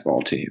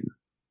basketball team.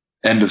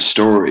 End of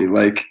story.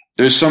 Like,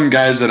 there's some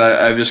guys that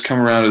I've just come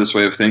around to this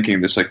way of thinking,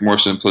 this like more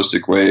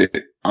simplistic way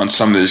on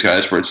some of these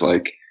guys where it's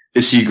like,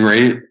 is he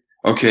great?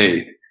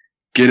 Okay,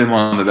 get him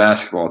on the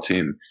basketball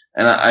team.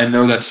 And I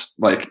know that's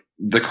like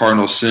the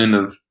cardinal sin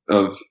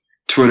of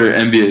Twitter,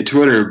 NBA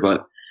Twitter,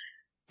 but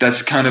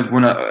that's kind of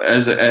when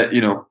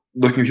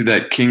looking through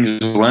that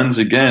Kings lens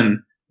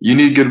again, you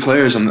need good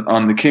players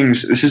on the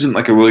Kings. This isn't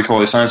like a Willie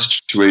Cauley-Stein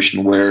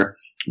situation where,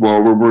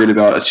 well, we're worried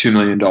about a $2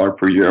 million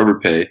per year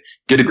overpay.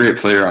 Get a great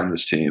player on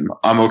this team.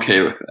 I'm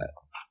okay with that.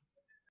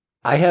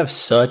 I have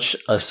such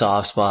a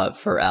soft spot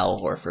for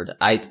Al Horford.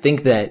 I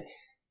think that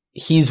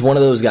he's one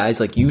of those guys,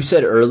 like you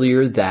said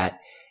earlier, that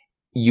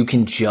you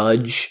can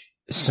judge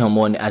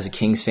someone as a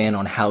Kings fan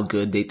on how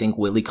good they think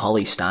Willie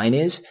Cauley-Stein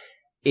is.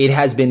 It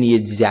has been the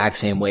exact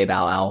same way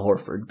about Al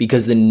Horford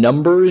because the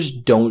numbers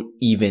don't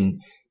even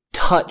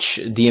touch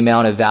the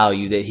amount of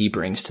value that he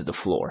brings to the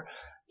floor.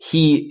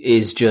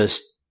 He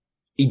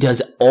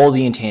does all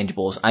the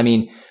intangibles. I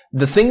mean,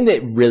 the thing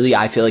that really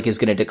I feel like is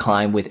going to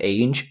decline with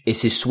age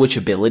is his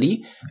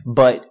switchability,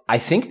 but I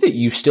think that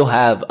you still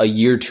have a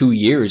year, 2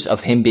 years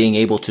of him being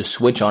able to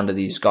switch onto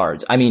these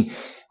guards. I mean,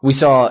 we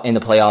saw in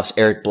the playoffs,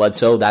 Eric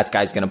Bledsoe, that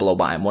guy's going to blow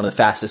by him, one of the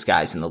fastest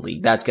guys in the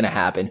league. That's going to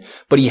happen,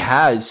 but he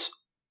has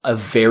a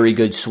very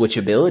good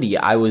switchability.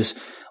 I was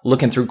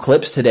looking through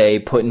clips today,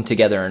 putting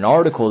together an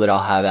article that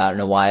I'll have out in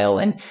a while,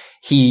 and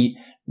he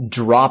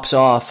drops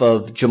off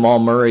of Jamal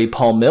Murray,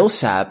 Paul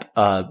Millsap,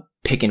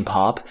 pick and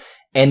pop,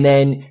 and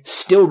then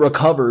still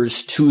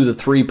recovers to the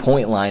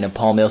 3-point line of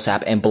Paul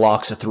Millsap and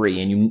blocks a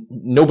three. And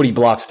nobody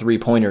blocks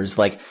 3-pointers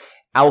like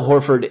Al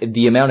Horford,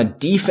 the amount of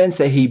defense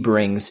that he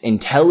brings,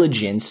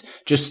 intelligence,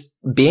 just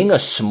being a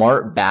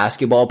smart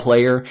basketball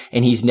player,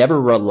 and he's never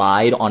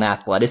relied on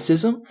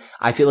athleticism.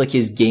 I feel like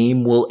his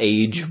game will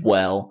age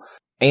well.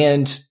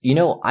 And,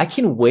 I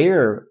can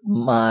wear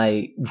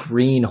my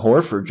green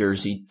Horford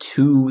jersey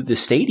to the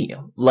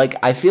stadium. Like,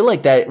 I feel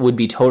like that would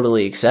be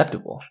totally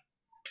acceptable.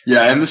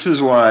 Yeah, and this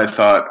is why I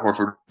thought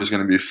Horford was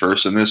going to be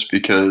first in this,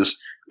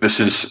 because this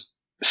is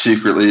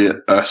secretly a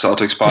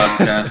Celtics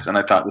podcast, and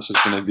I thought this was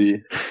going to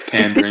be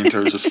pandering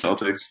towards the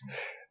Celtics.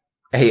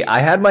 Hey, I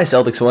had my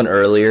Celtics one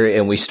earlier,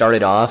 and we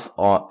started off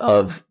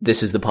of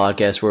this is the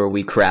podcast where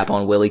we crap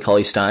on Willie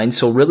Cauley-Stein.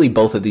 So really,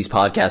 both of these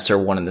podcasts are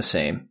one and the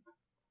same.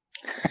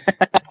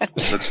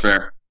 That's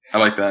fair. I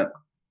like that.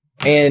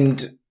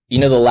 And,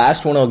 the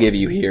last one I'll give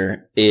you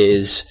here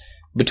is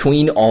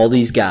between all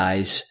these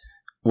guys,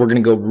 we're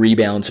going to go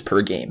rebounds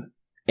per game.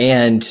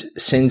 And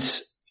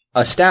since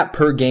a stat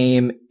per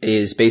game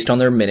is based on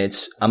their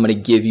minutes, I'm going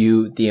to give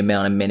you the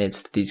amount of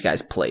minutes that these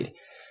guys played.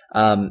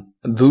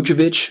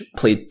 Vucevic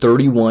played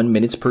 31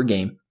 minutes per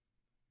game.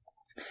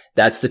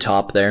 That's the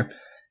top there.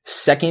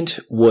 Second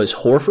was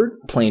Horford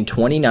playing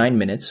 29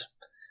 minutes.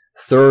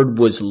 Third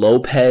was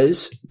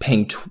Lopez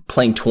playing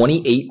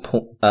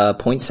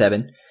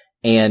 28.7.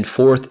 And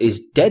fourth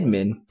is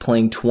Dedmon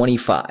playing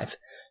 25.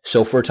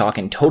 So if we're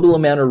talking total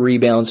amount of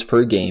rebounds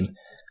per game,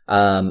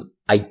 I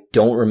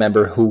don't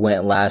remember who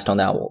went last on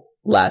that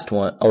last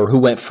one, or who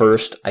went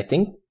first. I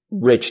think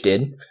Rich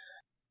did.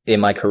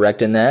 Am I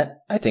correct in that?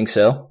 I think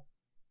so.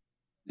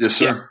 Yes,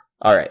 sir. Yeah.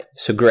 All right.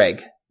 So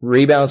Greg,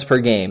 rebounds per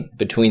game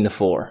between the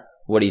four.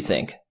 What do you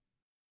think?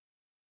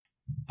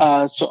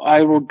 So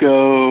I will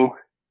go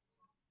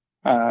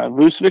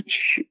Vucevic,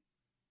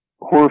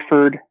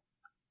 Horford,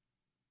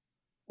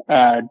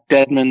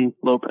 Dedmon,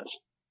 Lopez.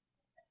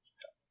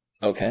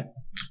 Okay.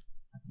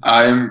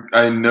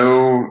 I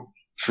know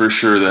for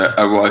sure that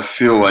I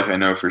feel like I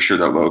know for sure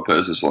that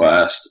Lopez is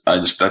last.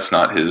 That's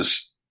not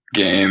his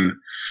game.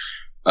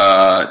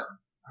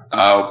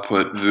 I'll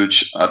put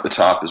Vooch at the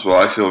top as well.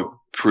 I feel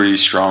pretty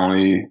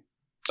strongly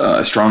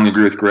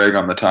agree with Greg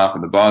on the top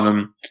and the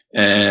bottom.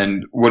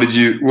 And what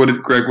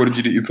did Greg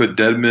do? You put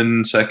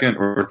Dedmon second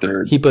or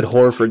third? He put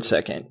Horford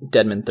second,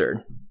 Dedmon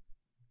third.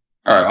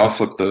 All right, I'll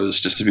flip those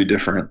just to be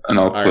different, and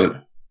I'll put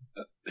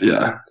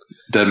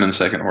Dedmon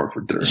second,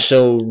 Horford third.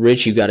 So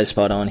Rich, you got a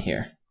spot on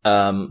here.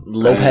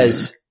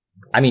 Lopez,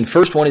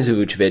 first one is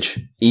Vucevic,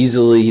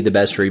 easily the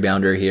best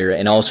rebounder here,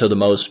 and also the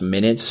most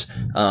minutes.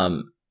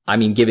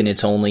 Given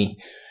it's only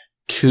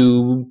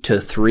 2 to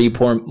 3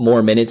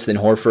 more minutes than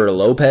Horford or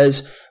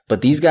Lopez,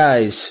 but these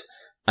guys,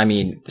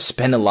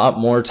 spend a lot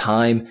more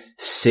time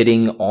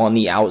sitting on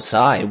the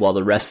outside while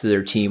the rest of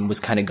their team was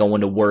kind of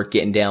going to work,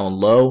 getting down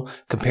low,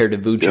 compared to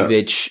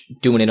Vucevic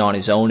doing it on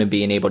his own and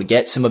being able to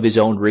get some of his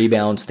own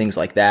rebounds, things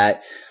like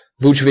that.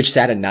 Vucevic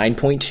sat at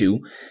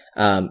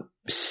 9.2.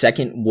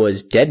 Second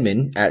was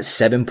Dedmon at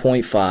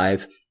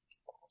 7.5.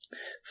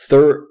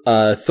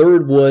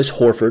 Third was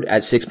Horford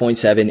at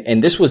 6.7.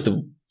 And this was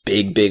the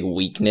big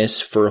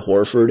weakness for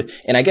Horford.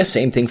 And I guess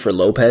same thing for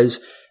Lopez.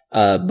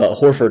 But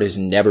Horford has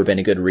never been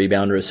a good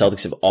rebounder. The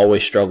Celtics have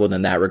always struggled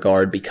in that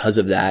regard because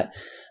of that.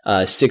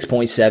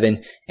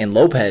 6.7. And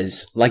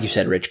Lopez, like you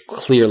said, Rich,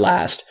 clear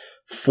last.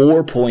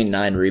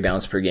 4.9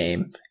 rebounds per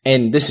game.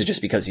 And this is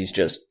just because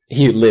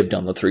he lived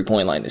on the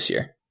 3-point line this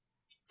year.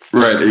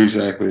 Right,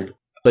 exactly.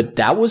 But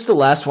that was the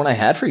last one I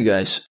had for you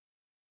guys.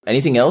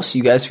 Anything else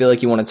you guys feel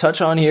like you want to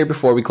touch on here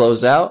before we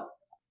close out?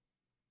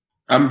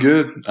 I'm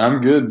good. I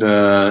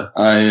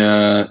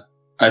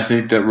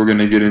think that we're going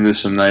to get into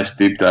some nice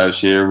deep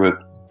dives here with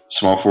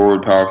small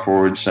forward, power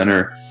forward,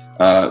 center.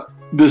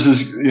 This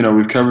is,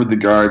 we've covered the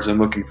guards. I'm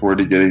looking forward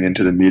to getting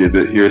into the meat of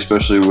it here,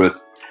 especially with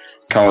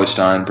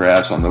Cauley-Stein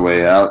perhaps on the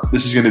way out.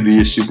 This is going to be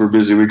a super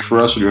busy week for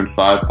us. We're doing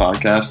 5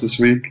 podcasts this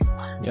week.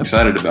 Yep.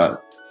 Excited about it.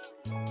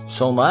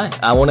 So am I.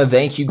 I want to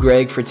thank you,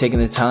 Greg, for taking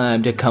the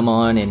time to come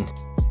on and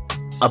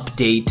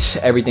update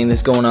everything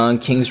that's going on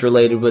Kings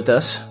related with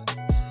us.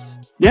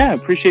 Yeah, I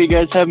appreciate you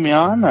guys having me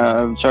on.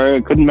 I'm sorry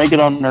I couldn't make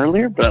it on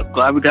earlier, but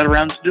glad we got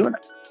around to doing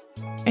it.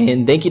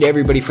 And thank you to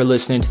everybody for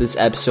listening to this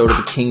episode of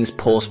the King's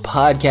Pulse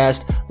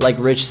podcast. Like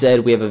Rich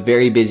said, we have a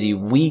very busy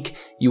week.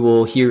 You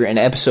will hear an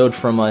episode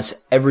from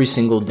us every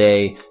single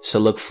day, so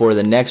look for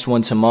the next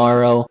one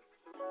tomorrow.